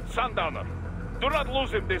 get Sundowner. Do not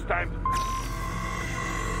lose him this time.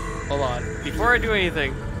 Hold on. Before I do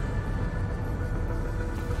anything.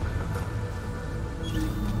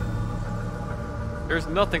 There's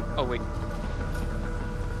nothing. Oh, wait.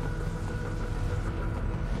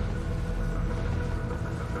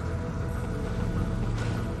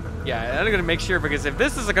 Yeah, I'm gonna make sure, because if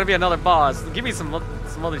this is gonna be another boss, give me some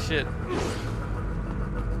other shit.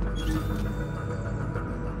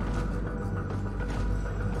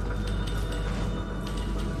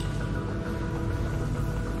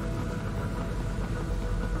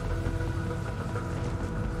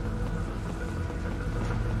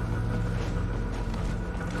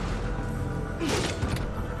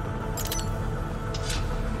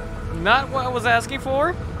 Not what I was asking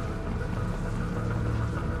for.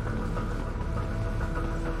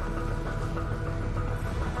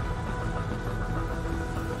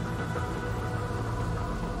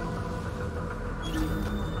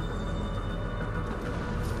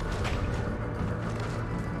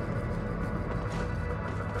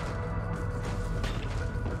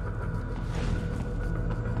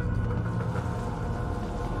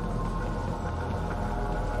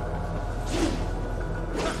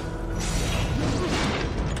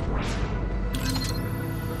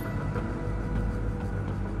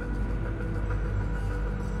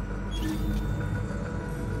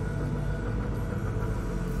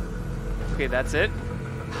 Okay, that's it.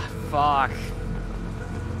 Fuck.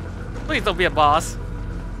 Please don't be a boss.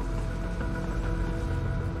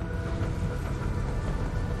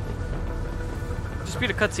 Just be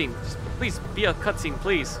the cutscene. Just please be a cutscene,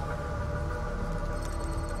 please.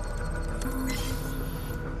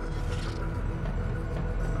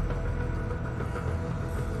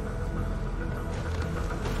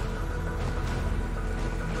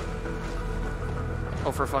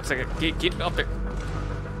 Oh, for fuck's sake. Get up there.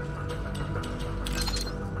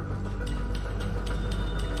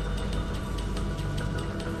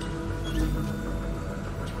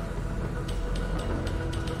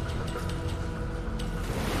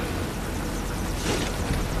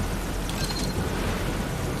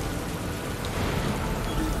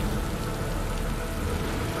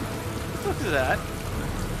 Look at that.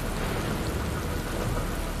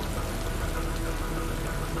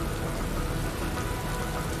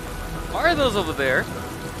 Why are those over there?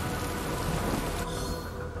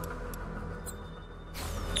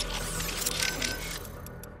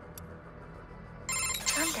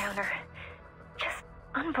 Sundowner. Just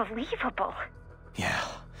unbelievable. Yeah.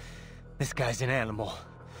 This guy's an animal.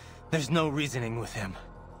 There's no reasoning with him.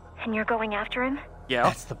 And you're going after him? Yeah.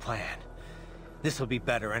 That's the plan. This'll be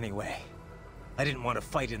better anyway. I didn't want to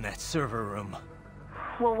fight in that server room.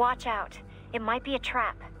 Well, watch out. It might be a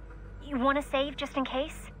trap. You want to save just in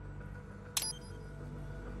case?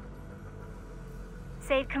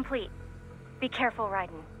 Save complete. Be careful,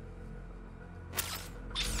 Raiden.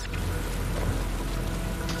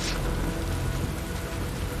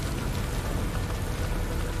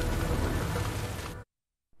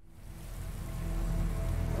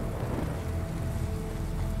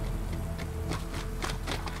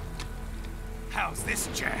 How's this,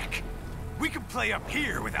 Jack? We can play up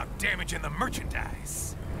here without damaging the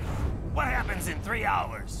merchandise. What happens in 3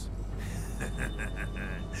 hours?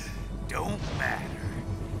 Don't matter.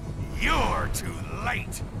 You're too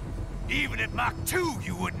late. Even at Mach 2,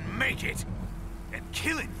 you wouldn't make it. And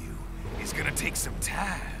killing you is gonna take some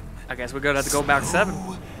time. I guess we're gonna have to go back 7.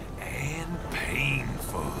 Slow and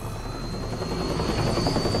painful.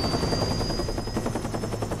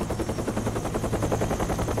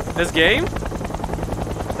 This game?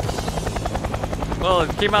 Well, it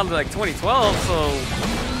came out in like 2012, so...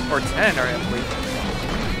 Or 10, I believe.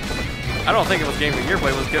 I don't think it was Game of the Year,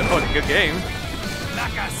 but it was good. Oh, a good game.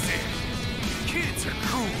 Like I said, kids are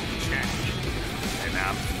cool, Jack. And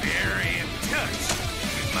I'm very in touch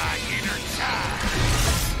with my inner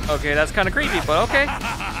child. Okay, that's kind of creepy, but okay.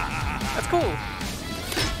 That's cool.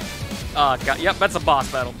 God, yep, that's a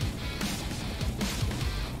boss battle.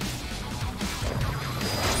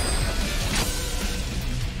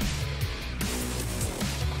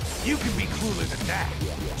 You can be cooler than that,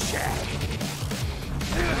 Jack.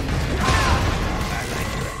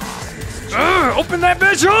 Open that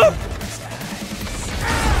bitch up!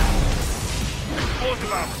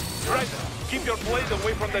 Explosive armor. Right. Keep your blade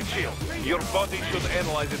away from that shield. Your body should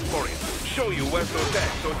analyze it for you. Show you where to attack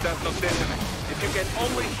so it does not detonate. If you can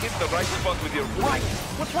only hit the right spot with your blade.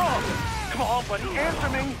 What's wrong? Come on, buddy, answer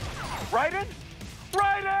me. Raiden?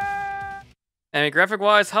 Raiden! I mean,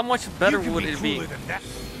 graphic-wise, how much better would it be?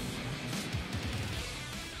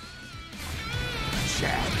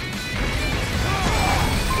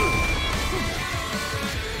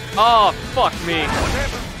 Oh, fuck me. What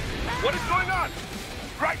happened? What is going on?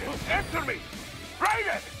 Raiden, answer me!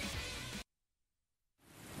 Raiden!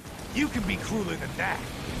 You can be cooler than that,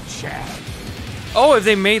 Chad. Oh, if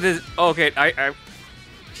they made this... Okay,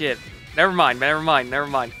 Shit. Never mind. I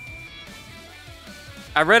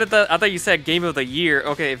read it. I thought you said Game of the Year.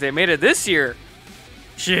 Okay, if they made it this year...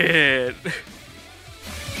 Shit.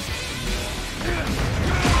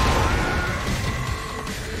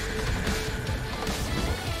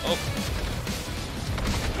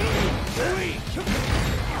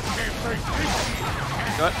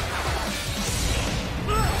 What?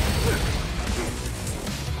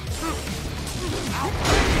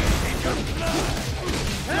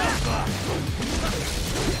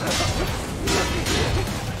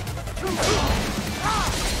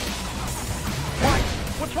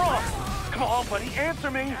 What's wrong? Come on, buddy,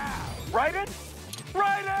 answer me. Raiden?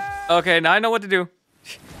 Raiden! Okay, now I know what to do.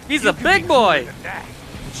 He's a big boy.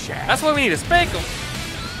 That's why we need to spank him.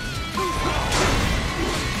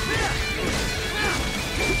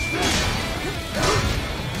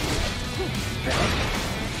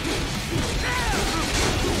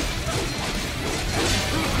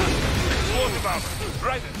 Explosive armor.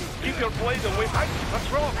 Raiden, keep your blade away.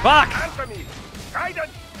 What's wrong? Fuck! Answer me! Raiden!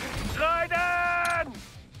 Raiden!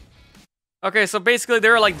 Okay, so basically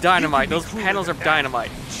they're like dynamite. Those panels are dynamite.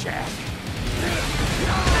 Explosive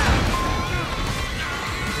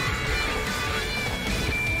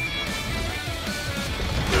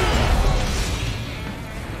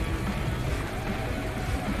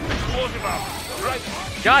armor. Right.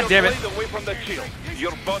 God damn it. Away from that shield.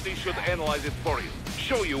 Your body should analyze it for you.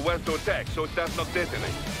 Show you where to attack so it does not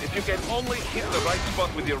detonate. If you can only hit the right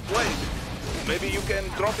spot with your blade, maybe you can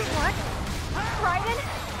drop it. What? Raiden?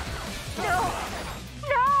 No!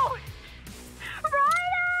 No! Raiden!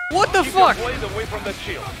 What the Keep fuck? your blade away from that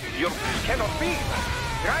shield. Your fish cannot be.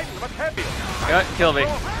 Raiden, what have you? Yeah, kill me.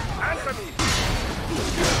 Answer me.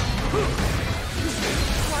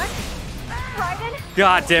 What? Raiden?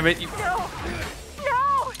 God damn it. No.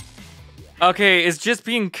 No! Okay, it's just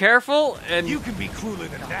being careful and... You can be cooler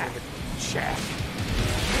than that, Jack.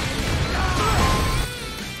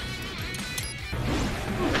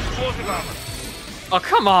 Explosive armor. Oh,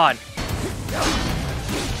 come on.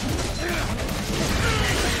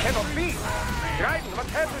 Cannot be. Raiden, what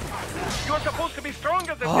happened? You're supposed to be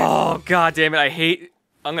stronger than Oh, god damn it.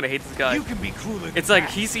 I'm gonna hate this guy. You can be cooler than It's like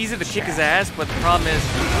that, he's easy to kick his Jack. ass, but the problem is...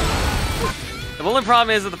 The only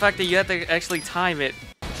problem is the fact that you have to actually time it.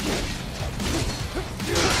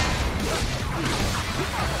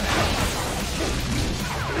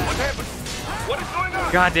 What happened? What is going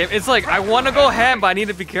on? God damn, it's like I want to go ham, but I need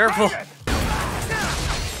to be careful.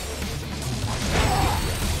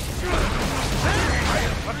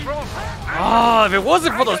 What's wrong? Oh, if it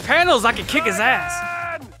wasn't for those panels, I could kick his ass.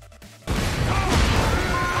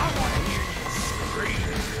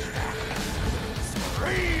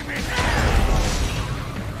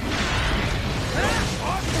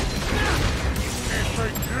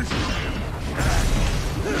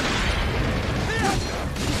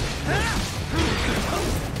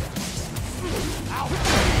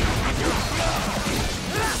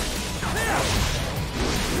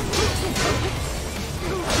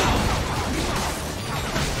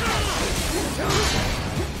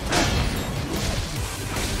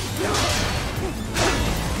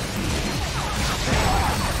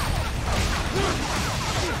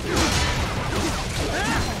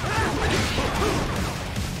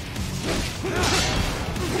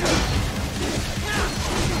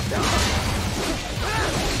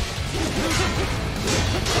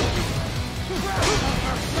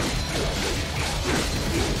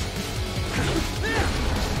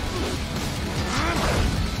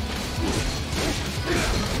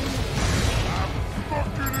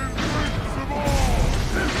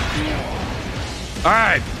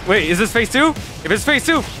 Alright, wait, is this phase 2? If it's phase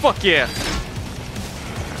 2, fuck yeah.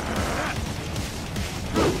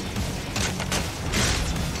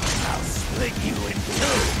 I'll split you in two.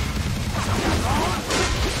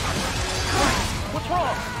 What's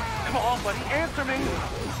wrong? Come on, buddy, answer me.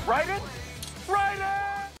 Raiden?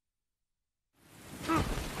 Raiden!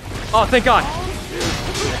 Oh, thank God.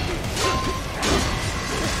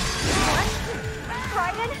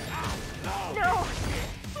 Raiden? No.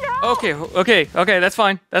 No! Okay, that's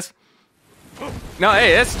fine. That's... No,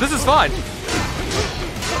 hey, this is fine.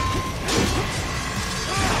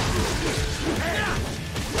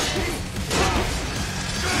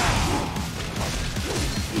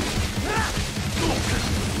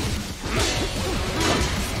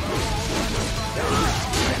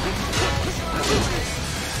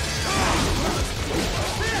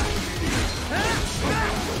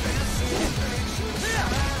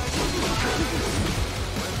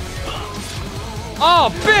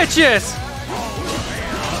 Oh, bitches!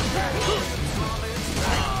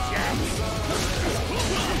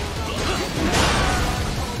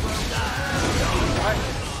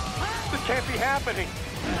 This can't be happening.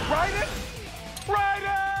 Raiden?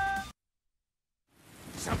 Raiden!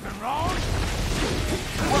 Something wrong?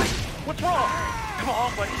 What? What's wrong? Come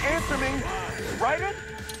on, buddy, answer me. Raiden?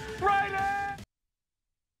 Raiden!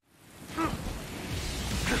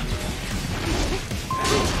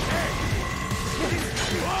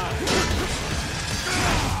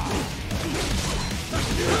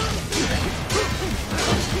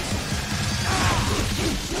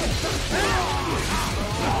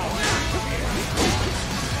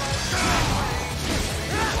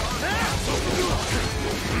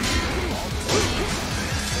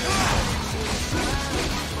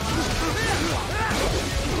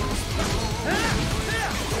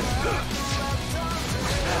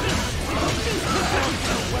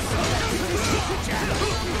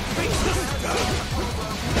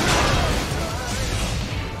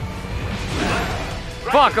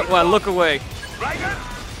 Fuck, well, look away. Raiden!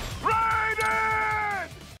 Raiden!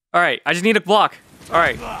 Alright, I just need a block.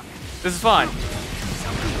 Alright, this is fine.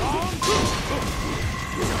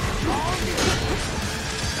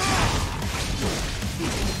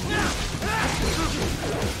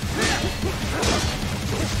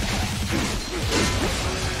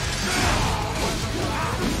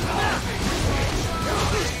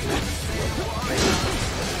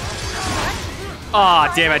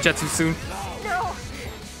 Aw, damn, I jet too soon. No!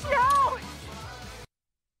 No!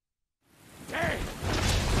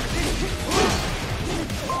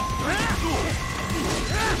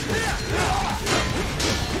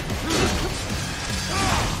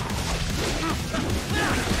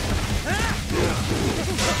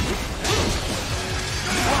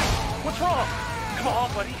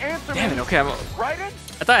 buddy. Answer Damn me. it, okay, I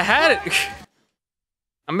thought I had it.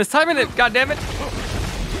 I'm mistiming it, god damn it.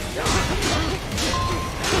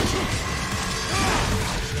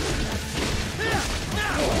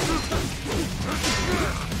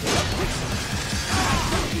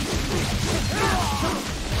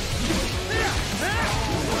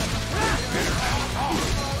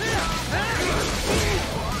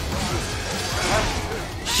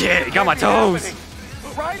 Shit, he got my toes.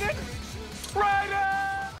 Ride it! Ride it!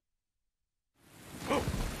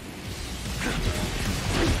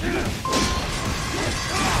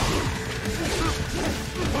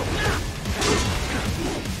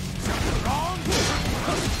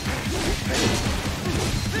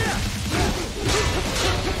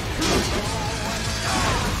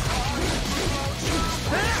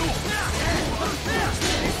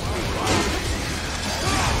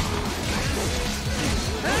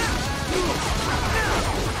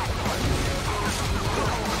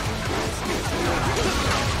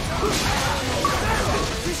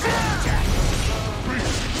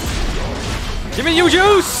 Give me you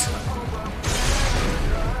juice!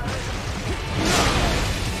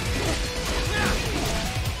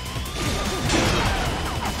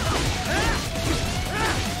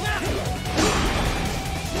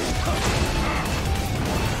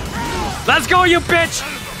 Let's go, you bitch!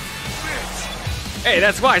 Hey,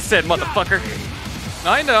 that's what I said, motherfucker.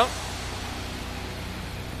 I know.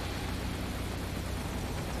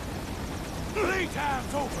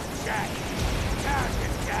 Playtime's over, Jack. Time to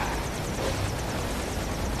die.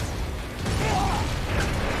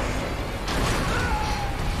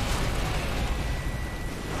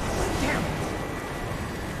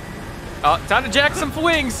 Oh, time to jack some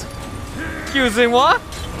wings. Excusez-moi.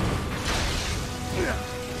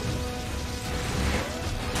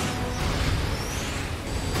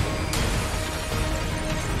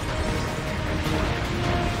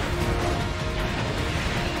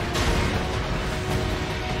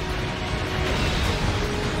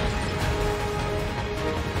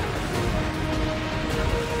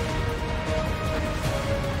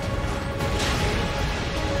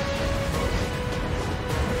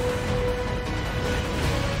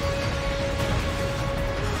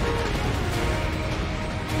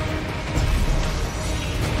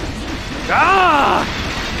 Ah!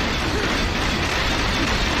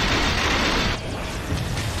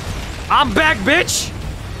 I'm back, bitch!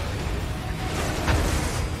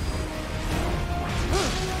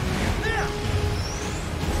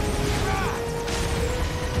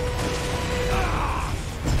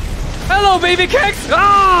 Hello, baby cakes!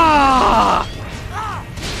 Ah!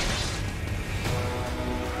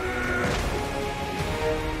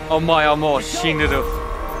 Oh my, Shinru.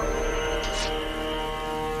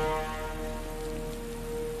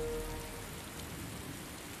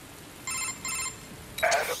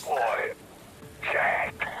 Attaboy,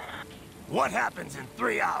 Jack. What happens in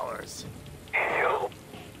 3 hours? He'll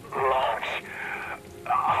launch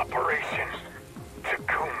Operation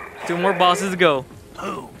Cocoon. 2 more bosses to go.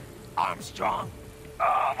 Who? Armstrong?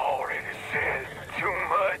 I've already said too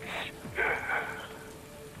much.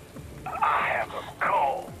 I have a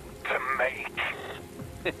call to make.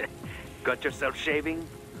 Got yourself shaving?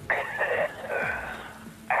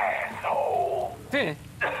 Asshole. Hey,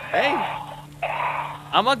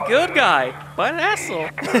 I'm a good guy, but an asshole.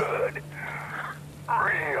 Good.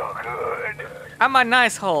 Real good. I'm a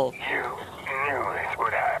nice hole. You knew this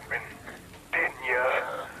would happen, didn't you?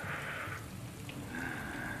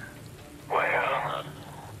 Well,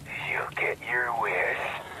 you get your wish.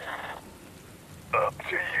 Up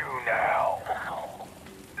to you now.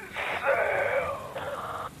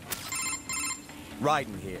 Sal.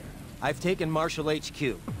 Raiden here. I've taken Marshall HQ.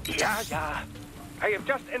 Yeah. I have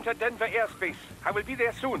just entered Denver airspace. I will be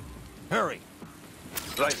there soon. Hurry.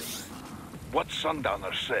 Raiden, what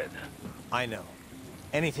Sundowner said. I know.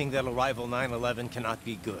 Anything that'll rival 9/11 cannot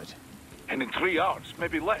be good. And in 3 hours,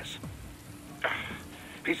 maybe less.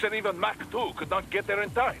 He said even Mach 2 could not get there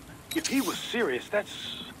in time. If he was serious,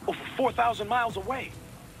 that's over 4,000 miles away.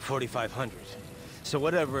 4,500. So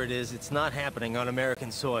whatever it is, it's not happening on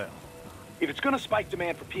American soil. If it's gonna spike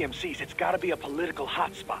demand for PMCs, it's gotta be a political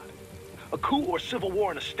hotspot. A coup or civil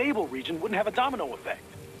war in a stable region wouldn't have a domino effect.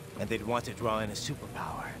 And they'd want to draw in a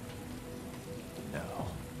superpower. No.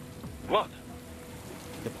 What?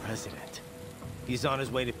 The president. He's on his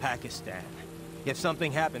way to Pakistan. If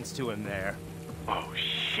something happens to him there... Oh,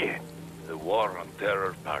 shit. The War on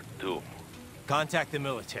Terror Part 2. Contact the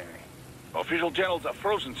military. Official channels are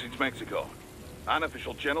frozen since Mexico.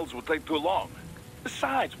 Unofficial channels would take too long.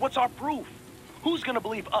 Besides, what's our proof? Who's gonna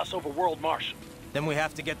believe us over World Marshal? Then we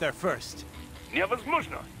have to get there first.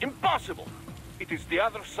 Невозможно. Impossible! It is the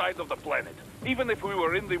other side of the planet. Even if we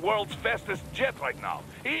were in the world's fastest jet right now,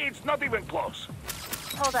 it's not even close.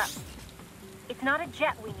 Hold up. It's not a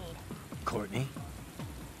jet we need. Courtney?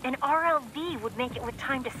 An RLV would make it with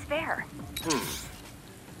time to spare.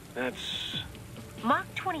 That's... Mach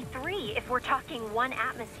 23 if we're talking 1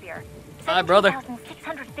 atmosphere. Hi, brother.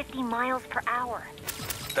 17,650 miles per hour.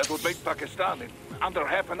 That would make Pakistan in under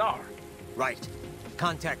half an hour. Right.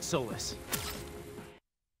 Contact Solus.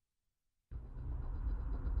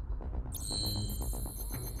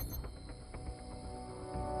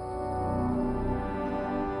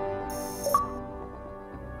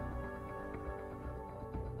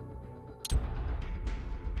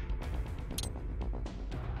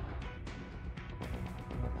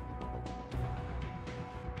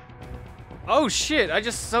 Oh shit, I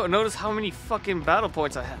just noticed how many fucking battle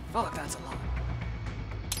points I have. Fuck, that's a lot.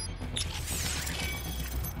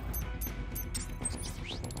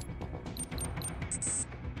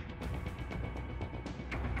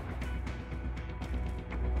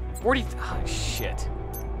 Oh shit.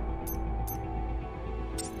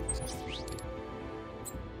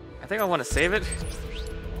 I think I want to save it.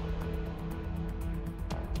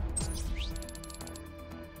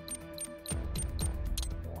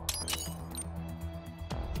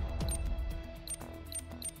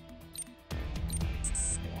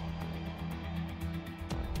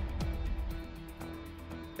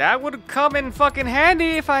 That would come in fucking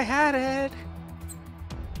handy if I had it.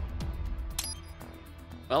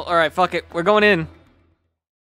 Well, alright, fuck it. We're going in.